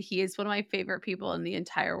 and he is one of my favorite people in the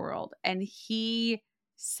entire world. And he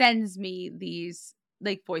sends me these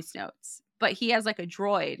like voice notes, but he has like a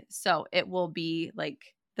droid. So it will be like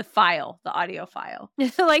the audio file.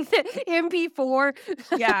 Like the MP4.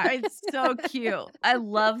 Yeah, it's so cute. I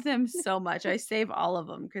love them so much. I save all of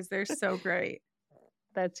them because they're so great.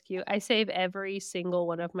 That's cute. I save every single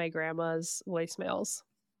one of my grandma's voicemails.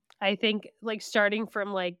 I think like starting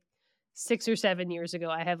from like 6 or 7 years ago.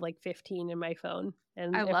 I have like 15 in my phone.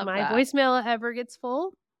 And I if love my that. voicemail ever gets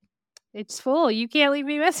full, it's full. You can't leave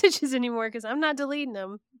me messages anymore because I'm not deleting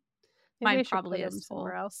them. Maybe Mine I should probably put them is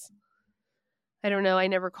somewhere full. else. I don't know. I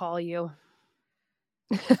never call you.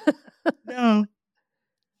 No.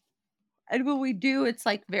 And when we do, it's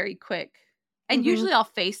like very quick. And Mhm. usually I'll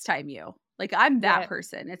FaceTime you. Like I'm that Yeah.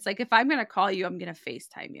 person. It's like if I'm going to call you, I'm going to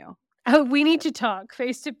FaceTime you. Oh, we need to talk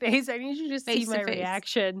face to face. I need you to see Face to my face.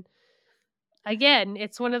 reaction. Again,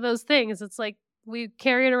 it's one of those things. It's like we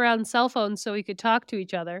carried around cell phones so we could talk to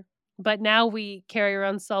each other. But now we carry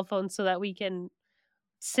around cell phones so that we can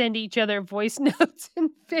send each other voice notes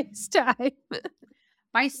and FaceTime.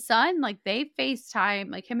 My son, like they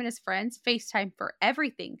FaceTime, like him and his friends FaceTime for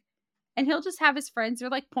everything. And he'll just have his friends, they're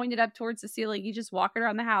like pointed up towards the ceiling. You just walking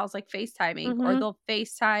around the house, like FaceTiming, or Mhm. they'll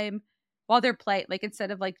FaceTime while they're playing, like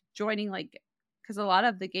instead of like joining, like, because a lot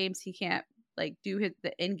of the games he can't like do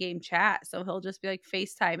the in game chat. So he'll just be like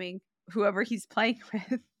FaceTiming whoever he's playing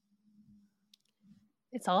with.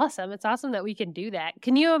 It's awesome. It's awesome that we can do that.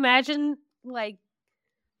 Can you imagine, like,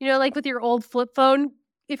 like with your old flip phone,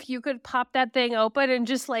 if you could pop that thing open and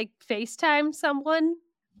just like FaceTime someone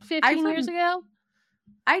 15 years ago?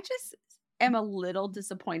 I just am a little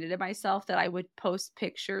disappointed in myself that I would post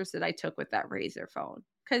pictures that I took with that Razor phone.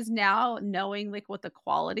 Because now knowing like what the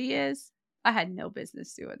quality is, I had no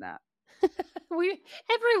business doing that.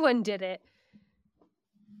 Everyone did it.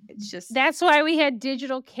 It's just, That's why we had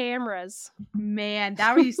digital cameras. man,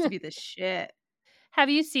 that used to be the shit. Have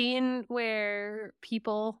you seen where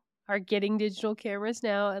people are getting digital cameras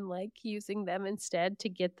now and like using them instead to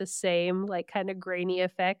get the same like kind of grainy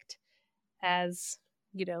effect as,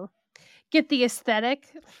 get the aesthetic?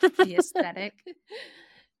 The aesthetic.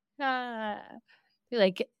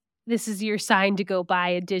 Like, this is your sign to go buy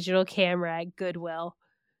a digital camera at Goodwill.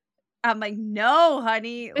 I'm like, no,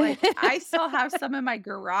 honey. Like, I still have some in my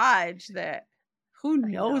garage that who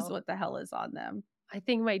knows what the hell is on them. I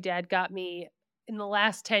think my dad got me in the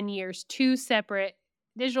last 10 years 2 separate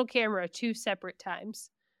digital camera 2 separate times.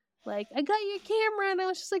 Like, I got you a camera, and I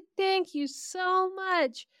was just like, thank you so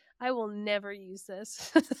much. I will never use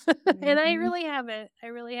this. And I really haven't.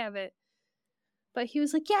 But he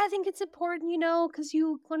was like, yeah, I think it's important, because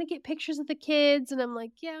you want to get pictures of the kids. And I'm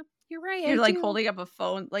like, yeah, you're right. You're like holding up a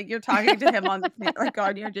phone, like you're talking to him on like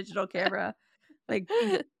on your digital camera. Like,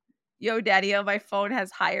 yo, daddy, my phone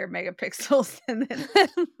has higher megapixels than this.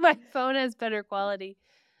 My phone has better quality.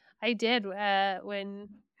 I did when.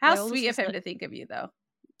 How sweet of him to think of you, though.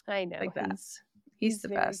 I know. Like that. He's the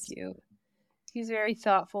very best. Cute. He's very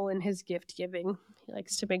thoughtful in his gift giving. He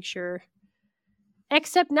likes to make sure.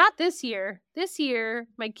 Except not this year. This year,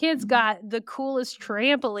 my kids got the coolest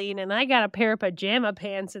trampoline, and I got a pair of pajama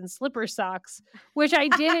pants and slipper socks, which I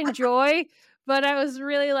did enjoy, but I was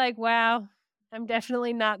really like, wow, I'm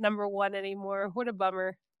definitely not number one anymore. What a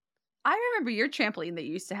bummer. I remember your trampoline that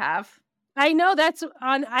you used to have. I know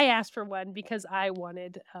I asked for one because I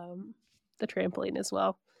wanted the trampoline as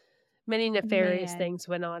well. Many nefarious things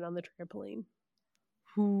went on the trampoline.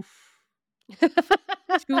 Oof.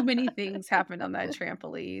 Too many things happened on that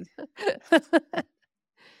trampoline.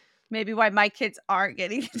 Maybe why my kids aren't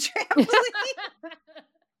getting a trampoline.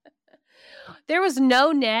 There was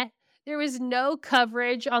no net. There was no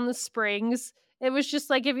coverage on the springs. It was just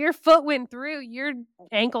like if your foot went through, your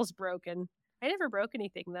ankle's broken. I never broke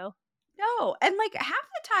anything though. No. And like half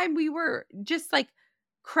the time we were just like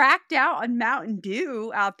cracked out on Mountain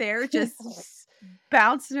Dew out there, just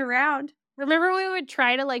bouncing around. Remember we would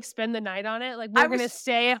try to like spend the night on it? Like we're going to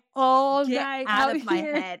stay all night out of my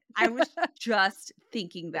here. head. I was just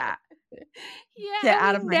thinking that. Yeah. Get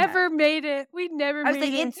out of my never head. Made it. We never made it. I was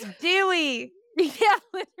like, it's dewy. Yeah,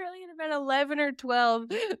 literally at about 11 or 12.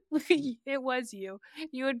 It was you.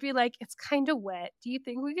 You would be like, it's kind of wet. Do you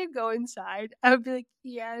think we could go inside? I would be like,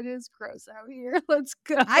 yeah, it is gross out here. Let's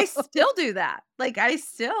go. I still do that. Like, I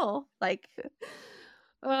still like...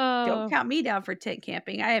 Don't count me down for tent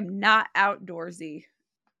camping. I am not outdoorsy.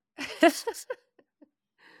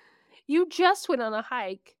 You just went on a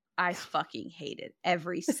hike. I fucking hated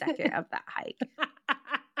every second of that hike.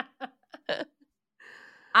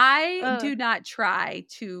 I do not try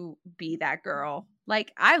to be that girl.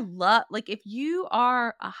 Like, I love, like, if you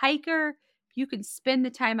are a hiker, you can spend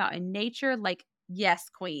the time out in nature. Like, yes,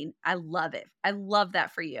 queen. I love it. I love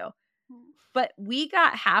that for you. But we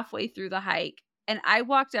got halfway through the hike. And I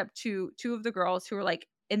walked up to 2 of the girls who were like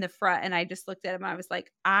in the front, and I just looked at them and I was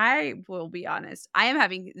like, I will be honest, I am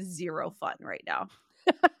having zero fun right now.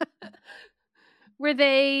 Were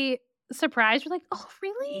they surprised? Were like, oh,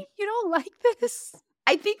 really? You don't like this?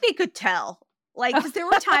 I think they could tell. Like, because there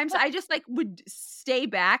were times I just, like, would stay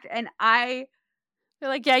back and They're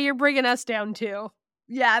like, yeah, you're bringing us down too.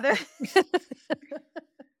 yeah,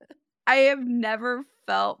 I have never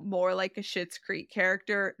felt more like a Schitt's Creek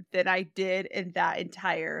character than I did in that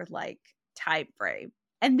entire, like, time frame.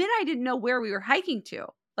 And then I didn't know where we were hiking to.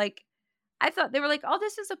 Like, I thought they were like, "Oh,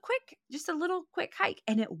 this is just a little quick hike."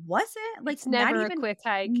 And it wasn't, like, It's not never a even quick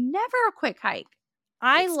hike. never a quick hike.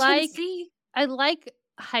 I It's like Tennessee. I like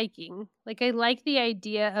hiking. Like, I like the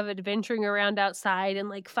idea of adventuring around outside and,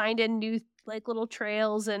 like, finding new, like, little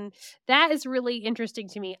trails, and that is really interesting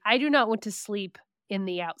to me. I do not want to sleep in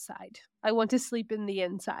the outside. I want to sleep in the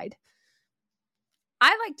inside.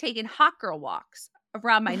 I like taking hot girl walks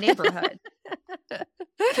around my neighborhood.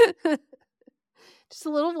 Just a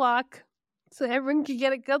little walk so everyone can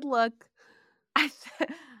get a good look.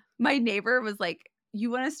 My neighbor was like, "You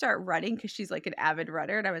wanna start running?" Because she's, like, an avid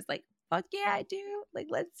runner, and I was like, "Fuck yeah, I do. Like,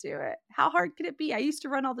 let's do it. How hard could it be? I used to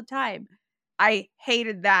run all the time." I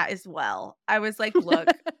hated that as well. I was like, "Look,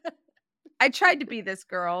 I tried to be this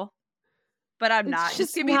girl, but I'm It's not. Just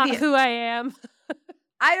just give me not who I am.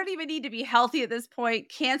 I don't even need to be healthy at this point.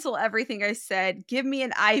 Cancel everything I said. Give me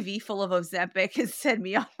an IV full of Ozempic and send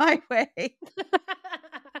me on my way."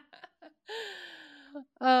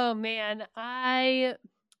 Oh man,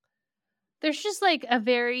 there's just like a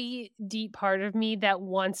very deep part of me that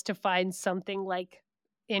wants to find something like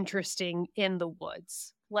interesting in the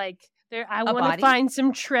woods. Like I A want to body? find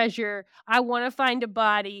some treasure. I want to find a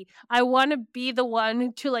body. I want to be the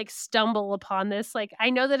one to like stumble upon this. Like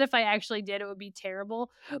I know that if I actually did it would be terrible,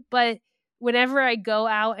 but whenever I go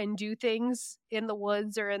out and do things in the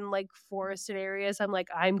woods or in like forested areas, I'm like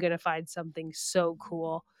I'm going to find something so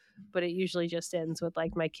cool. But it usually just ends with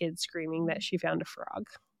like my kid screaming that she found a frog.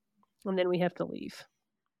 And then we have to leave.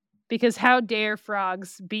 Because how dare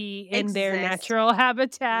frogs be in their Exist. natural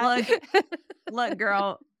habitat? Look,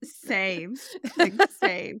 girl, same. Like,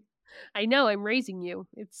 same. I know, I'm raising you.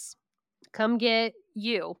 It's come get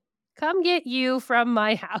you. Come get you from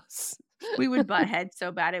my house. We would butt heads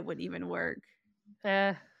so bad it wouldn't even work.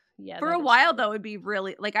 Yeah. For that a is while, true. though, it'd be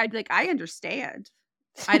really like, I'd be like, "I understand.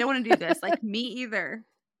 I don't wanna do this." Like, me either.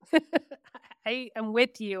 I am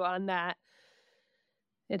with you on that.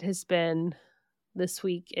 It has been this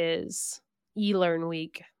week is e-learn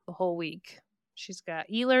week, the whole week. She's got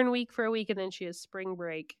e-learn week for a week and then she has spring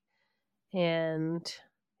break. And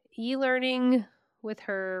e-learning with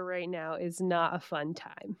her right now is not a fun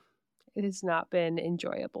time. It has not been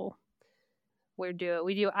enjoyable. We do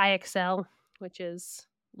IXL, which is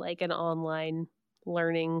like an online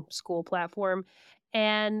learning school platform.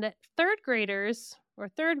 And third graders or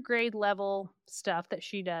third grade level stuff that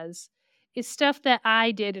she does is stuff that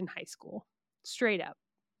I did in high school. Straight up.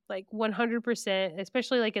 Like 100%,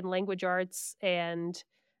 especially like in language arts and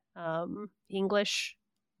English.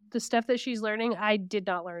 The stuff that she's learning, I did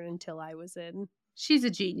not learn until I was in. She's a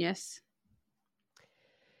genius.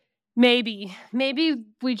 Maybe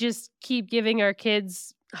we just keep giving our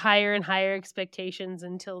kids higher and higher expectations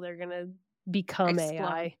until they're going to become Explode.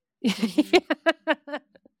 AI.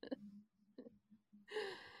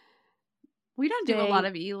 We don't do a lot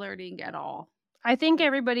of e-learning at all. I think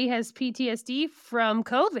everybody has PTSD from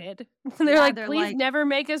COVID. They're Yeah, like, they're please like, never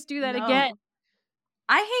make us do that "No." again.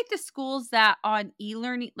 I hate the schools that on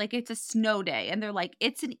e-learning, like, it's a snow day, and they're like,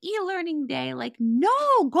 "It's an e-learning day." Like, no,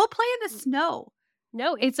 go play in the snow.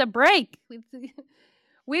 No, it's a break.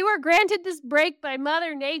 We were granted this break by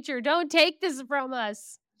Mother Nature. Don't take this from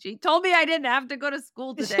us. She told me I didn't have to go to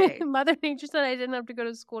school today. Mother Nature said I didn't have to go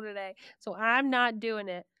to school today, so I'm not doing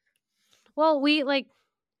it. Well, we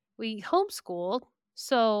homeschool,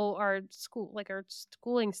 so our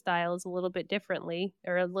schooling style is a little bit different.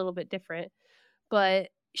 But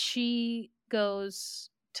she goes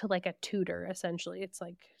to like a tutor essentially. It's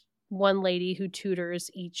like one lady who tutors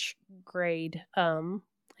each grade.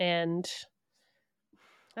 And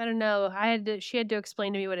I don't know. She had to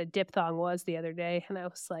explain to me what a diphthong was the other day, and I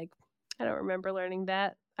was like, I don't remember learning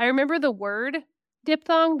that. I remember the word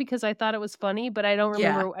diphthong because I thought it was funny, but I don't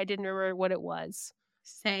remember. Yeah. I didn't remember what it was.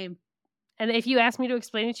 Same. And if you ask me to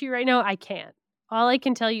explain it to you right now, I can't. All I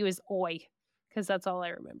can tell you is oi, because that's all I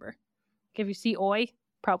remember. If you see oi,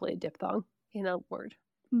 probably a diphthong in a word.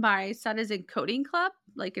 My son is in coding club.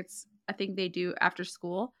 Like, it's a thing they do after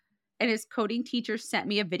school. And his coding teacher sent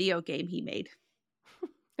me a video game he made.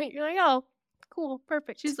 You're like, oh, cool,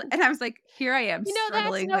 perfect. And I was like, here I am,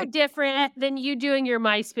 struggling. That's no different than you doing your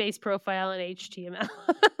MySpace profile in HTML.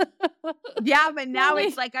 Yeah, but now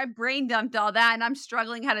it's like I brain dumped all that, and I'm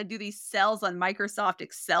struggling how to do these cells on Microsoft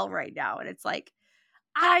Excel right now. And it's like,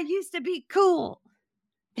 I used to be cool.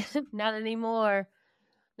 Not anymore.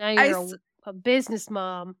 Now you're A business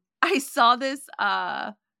mom. I saw this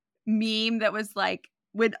meme that was like,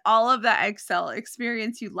 when all of that Excel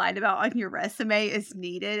experience you lied about on your resume is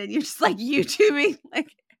needed, and you're just like YouTubing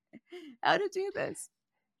like how to do this.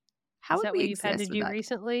 How Is would that we what you've had to exist do without?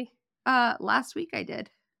 recently? Last week I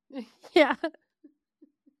did. Yeah.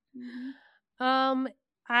 Mhm.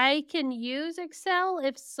 I can use Excel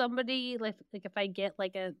if somebody like if I get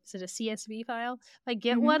like is it a CSV file? If I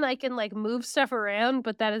get Mhm. one, I can like move stuff around,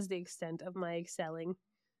 but that is the extent of my Excelling.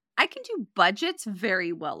 I can do budgets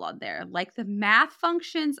very well on there. Like the math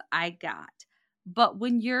functions I got. But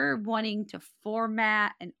when you're wanting to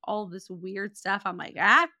format and all this weird stuff, I'm like,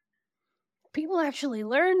 ah, People actually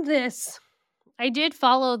learned this. I did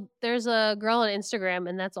follow there's a girl on Instagram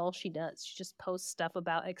and that's all she does. She just posts stuff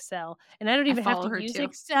about Excel. And I don't I even have follow to her use too.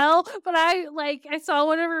 Excel, but I saw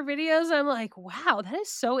one of her videos and I'm like, "Wow, that is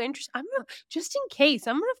so interesting. I'm gonna just in case,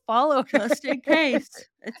 I'm gonna follow her Just in case.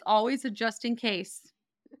 It's always a just in case.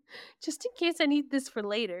 just in case I need this for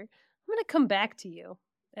later. I'm gonna come back to you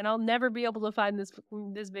and I'll never be able to find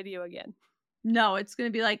this video again." No, it's gonna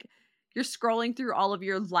be like you're scrolling through all of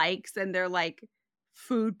your likes and they're like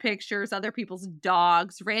food pictures, other people's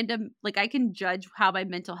dogs, random like I can judge how my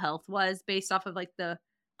mental health was based off of like the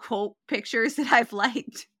quote pictures that I've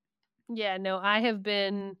liked. Yeah, no, I have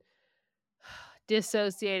been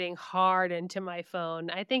dissociating hard into my phone.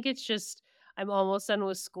 I think it's just I'm almost done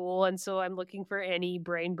with school, and so I'm looking for any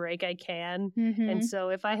brain break I can. And Mhm. so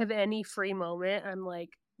if I have any free moment, I'm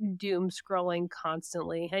like doom scrolling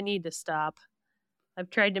constantly. I need to stop. I've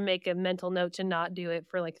tried to make a mental note to not do it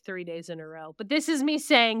for like 3 days in a row. But this is me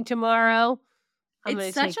saying tomorrow I'm It's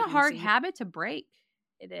going to such take a it hard easy. habit to break.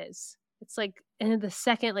 It is. It's like and the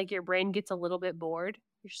second like your brain gets a little bit bored,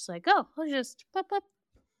 you're just like, "Oh, I'll just pop up."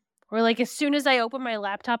 Or, like, as soon as I open my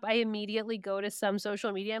laptop, I immediately go to some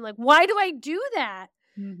social media. I'm like, "Why do I do that?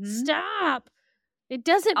 Mhm. Stop. It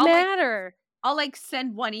doesn't I'll like matter." I'll like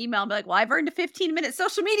send one email and be like, "Well, I've earned a 15-minute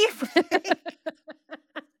social media break."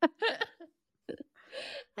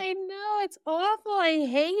 I know, it's awful. I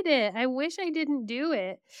hate it. I wish I didn't do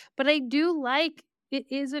it, but I do like it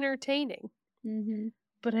is entertaining. Mhm.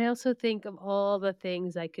 But I also think of all the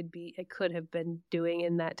things I could have been doing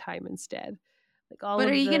in that time instead. Like, all But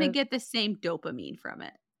are of you gonna the get the same dopamine from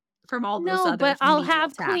it? From all those no, other but I'll menial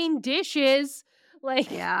have tasks? clean dishes. Like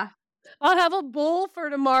Yeah. I'll have a bowl for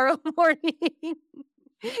tomorrow morning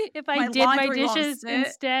if I My did my laundry won't dishes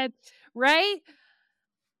sit. instead, right?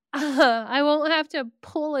 I won't have to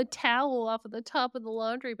pull a towel off of the top of the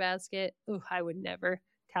laundry basket. Ooh, I would never.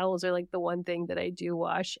 Towels are like the one thing that I do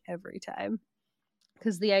wash every time.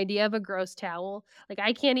 Because the idea of a gross towel, like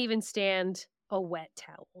I can't even stand a wet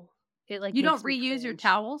towel. It like You don't makes me reuse your cringe.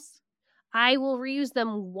 towels? I will reuse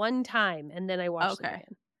them one time and then I wash them Okay.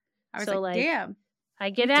 again. I was So like, like "Damn,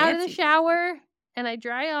 I you get out of the fancy." shower and I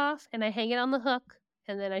dry off and I hang it on the hook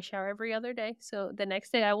and then I shower every other day. So the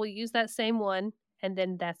next day I will use that same one and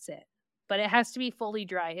then that's it. But it has to be fully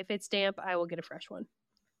dry. If it's damp, I will get a fresh one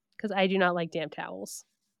because I do not like damp towels.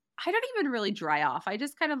 I don't even really dry off. I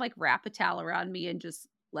just kind of like wrap a towel around me and just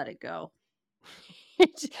let it go.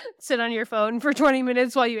 Sit on your phone for 20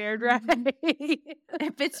 minutes while you air dry. Mhm.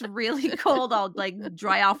 If it's really cold, I'll like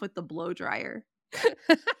dry off with the blow dryer.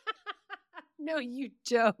 No, you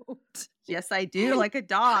don't. Yes, I do, like a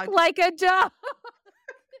dog. Like a dog.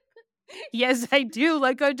 Yes, I do,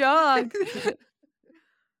 like a dog.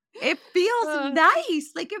 It feels Uh,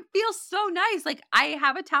 nice. Like it feels so nice. Like I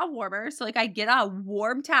have a towel warmer, so like I get a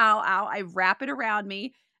warm towel out, I wrap it around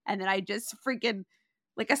me, and then I just freaking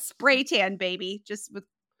like a spray tan baby, just with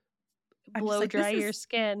I'm just blow like dry this your is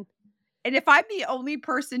skin. and if I'm the only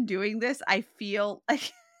person doing this, I feel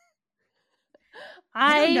like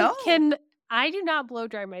I don't I know. can I do not blow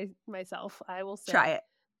dry myself, I will Try say. it.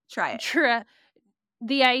 Try it. Tra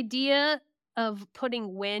the idea of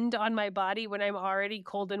putting wind on my body when I'm already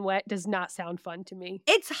cold and wet does not sound fun to me.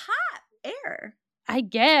 It's hot air. I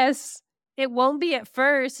guess. It won't be at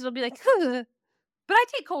first, it'll be like, "Huh." But I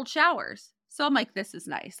take cold showers. So I'm like, this is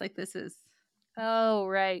nice. Like this is Oh,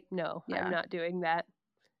 right. No, I'm yeah. not doing that.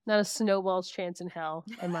 Not a snowball's chance in hell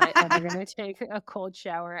am I ever gonna take a cold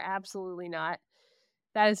shower. Absolutely not.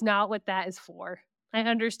 That is not what that is for. I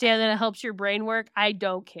understand that it helps your brain work. I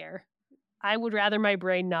don't care. I would rather my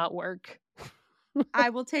brain not work. I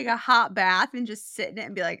will take a hot bath and just sit in it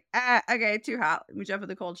and be like, ah, okay, too hot. Let me jump in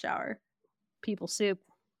the cold shower. People soup.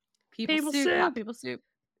 People People soup, hot soup. people soup.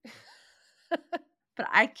 But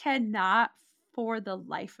I cannot for the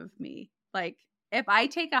life of me. Like if I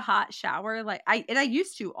take a hot shower, like I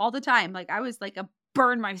used to all the time. Like I was like a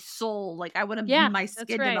burn my soul. Like I want Yeah, my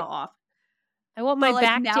that's skin to right. melt off. I want my But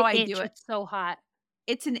like back now to I do itch. it. It's so hot.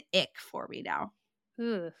 it's an ick for me now.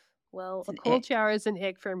 Ugh. Well, It's a an cold ick. shower is an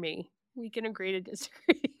ick for me. We can agree to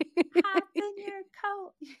disagree. Hop in your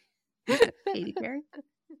coat. Katy Perry.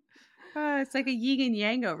 It's like a yin and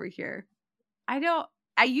yang over here.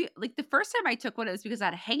 Like the first time I took one, it was because I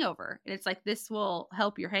had a hangover. And it's like, this will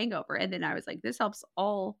help your hangover. And then I was like, this helps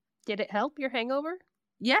all. Did it help your hangover?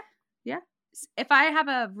 Yeah. Yeah. If I have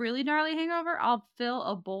a really gnarly hangover, I'll fill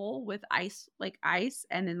a bowl with ice,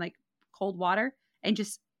 and then like cold water and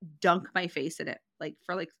just dunk my face in it like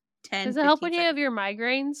for like 10, Does it help when 15 you have seconds. your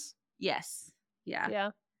migraines? Yes. Yeah.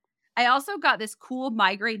 Yeah. I also got this cool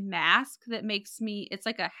migraine mask that it's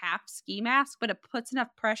like a half ski mask, but it puts enough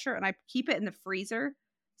pressure and I keep it in the freezer.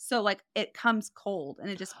 So like it comes cold and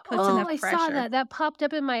it just puts Oh, enough I saw pressure. that. That popped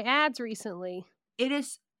up in my ads recently. It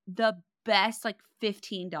is the best, like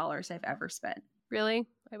 $15 I've ever spent. Really?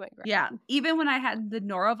 I might grab Yeah. one. Even when I had the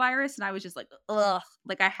norovirus and I was just like, ugh,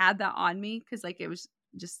 like I had that on me because like it was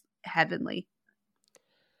just heavenly.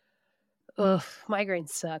 Ugh, migraines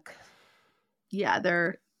suck. Yeah,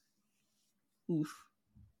 they're oof.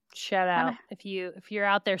 Shout out if you're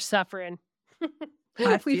out there suffering.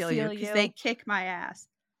 I We feel you because they kick my ass.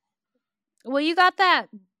 Well, you got that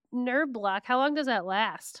nerve block. How long does that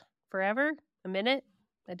last? Forever? A minute?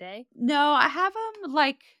 A day? No, I have them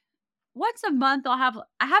like once a month. I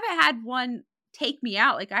haven't had one take me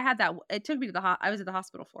out. Like I had that. It took me to I was at the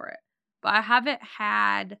hospital for it, but I haven't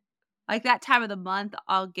had like that time of the month.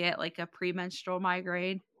 I'll get like a premenstrual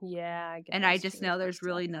migraine. Yeah, I get And I just know there's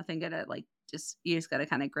really nothing gonna like you just gotta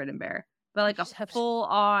kind of grit and bear. But like a full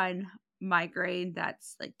on migraine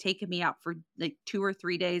that's like taking me out for like 2 or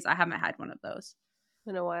 3 days, I haven't had one of those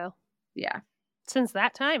in a while. Yeah. Since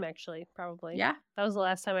that time, actually, probably. Yeah. That was the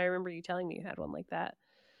last time I remember you telling me you had one like that.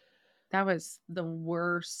 That was the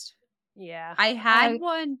worst. Yeah. I had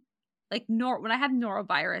one like when I had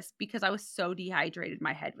norovirus because I was so dehydrated,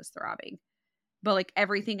 my head was throbbing. But like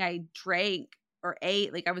everything I drank or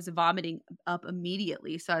ate, like I was vomiting up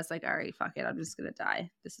immediately. So I was like, all right, fuck it. I'm just going to die.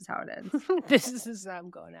 This is how it ends. This is how I'm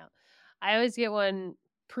going out. I always get one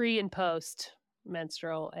pre and post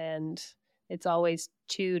menstrual and it's always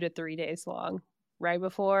 2 to 3 days long. Right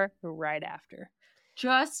before or right after.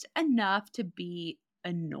 Just enough to be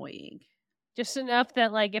annoying. Just enough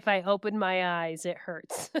that like if I open my eyes, it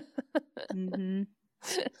hurts. Mm-hmm.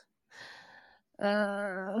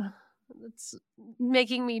 It's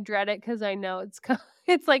making me dread it because I know it's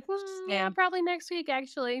like yeah, probably next week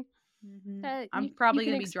actually. Mm-hmm. I'm probably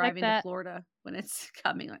gonna be driving to Florida when it's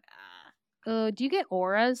coming. Like, do you get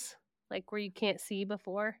auras like where you can't see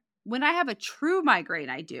before? When I have a true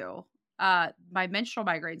migraine, I do. My menstrual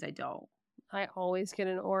migraines, I don't. I always get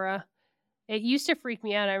an aura. It used to freak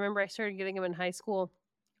me out. I remember I started getting them in high school.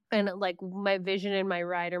 And like my vision in my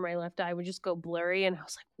right or my left eye would just go blurry. And I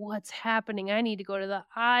was like, what's happening? I need to go to the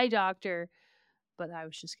eye doctor. But I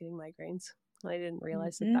was just getting migraines. I didn't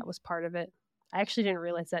realize that was part of it. I actually didn't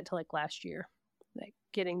realize that till like last year, like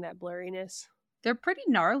getting that blurriness. They're pretty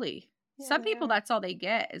gnarly. Yeah, some people, that's all they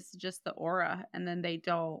get is just the aura. And then they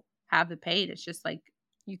don't have the pain. It's just like.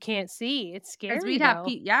 You can't see. It's scary. We'd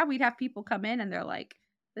have people come in and they're like,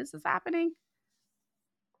 this is happening.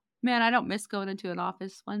 Man, I don't miss going into an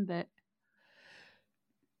office one bit.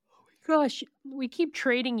 Oh my gosh, we keep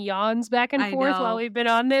trading yawns back and forth while we've been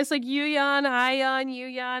on this. Like you yawn, I yawn, you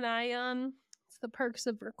yawn, I yawn. It's the perks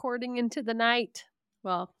of recording into the night.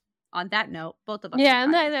 Well, on that note, both of us. Yeah,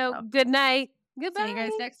 on that note, good night. Goodbye. See you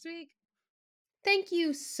guys next week. Thank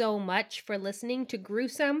you so much for listening to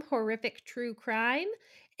Gruesome Horrific True Crime,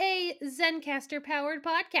 a Zencastr-powered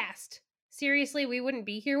podcast. Seriously, we wouldn't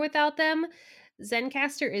be here without them.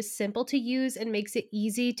 Zencastr is simple to use and makes it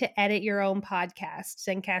easy to edit your own podcast.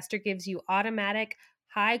 Zencastr gives you automatic,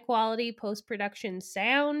 high-quality post-production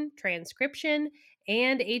sound, transcription,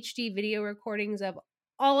 and HD video recordings of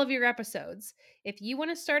all of your episodes. If you want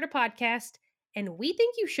to start a podcast, and we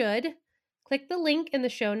think you should, click the link in the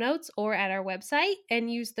show notes or at our website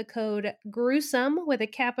and use the code GRUESOME with a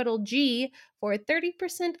capital G for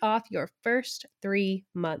 30% off your first 3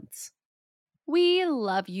 months. We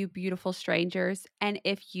love you, beautiful strangers. And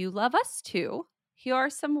if you love us too, here are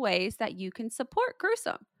some ways that you can support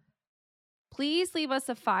Gruesome. Please leave us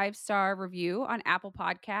a 5-star review on Apple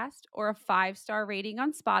Podcast or a 5-star rating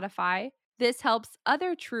on Spotify. This helps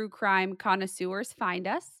other true crime connoisseurs find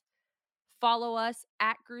us. Follow us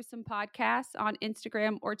at Gruesome Podcast on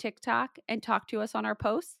Instagram or TikTok and talk to us on our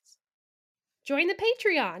posts. Join the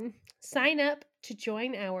Patreon. Sign up to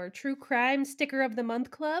join our True Crime Sticker of the Month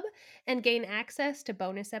Club and gain access to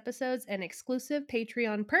bonus episodes and exclusive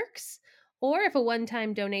Patreon perks. Or if a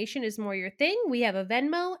one-time donation is more your thing, we have a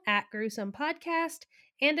Venmo at Gruesome Podcast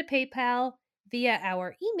and a PayPal via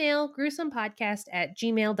our email,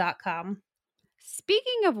 gruesomepodcast@gmail.com.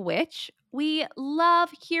 Speaking of which, we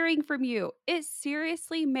love hearing from you. It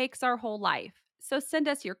seriously makes our whole life. So send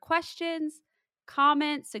us your questions,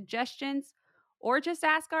 comments, suggestions, or just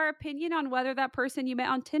ask our opinion on whether that person you met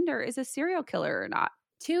on Tinder is a serial killer or not.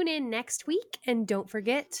 Tune in next week, and don't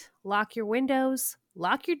forget, lock your windows,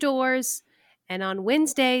 lock your doors, and on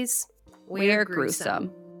Wednesdays, We're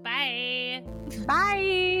gruesome. Bye.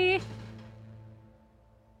 Bye.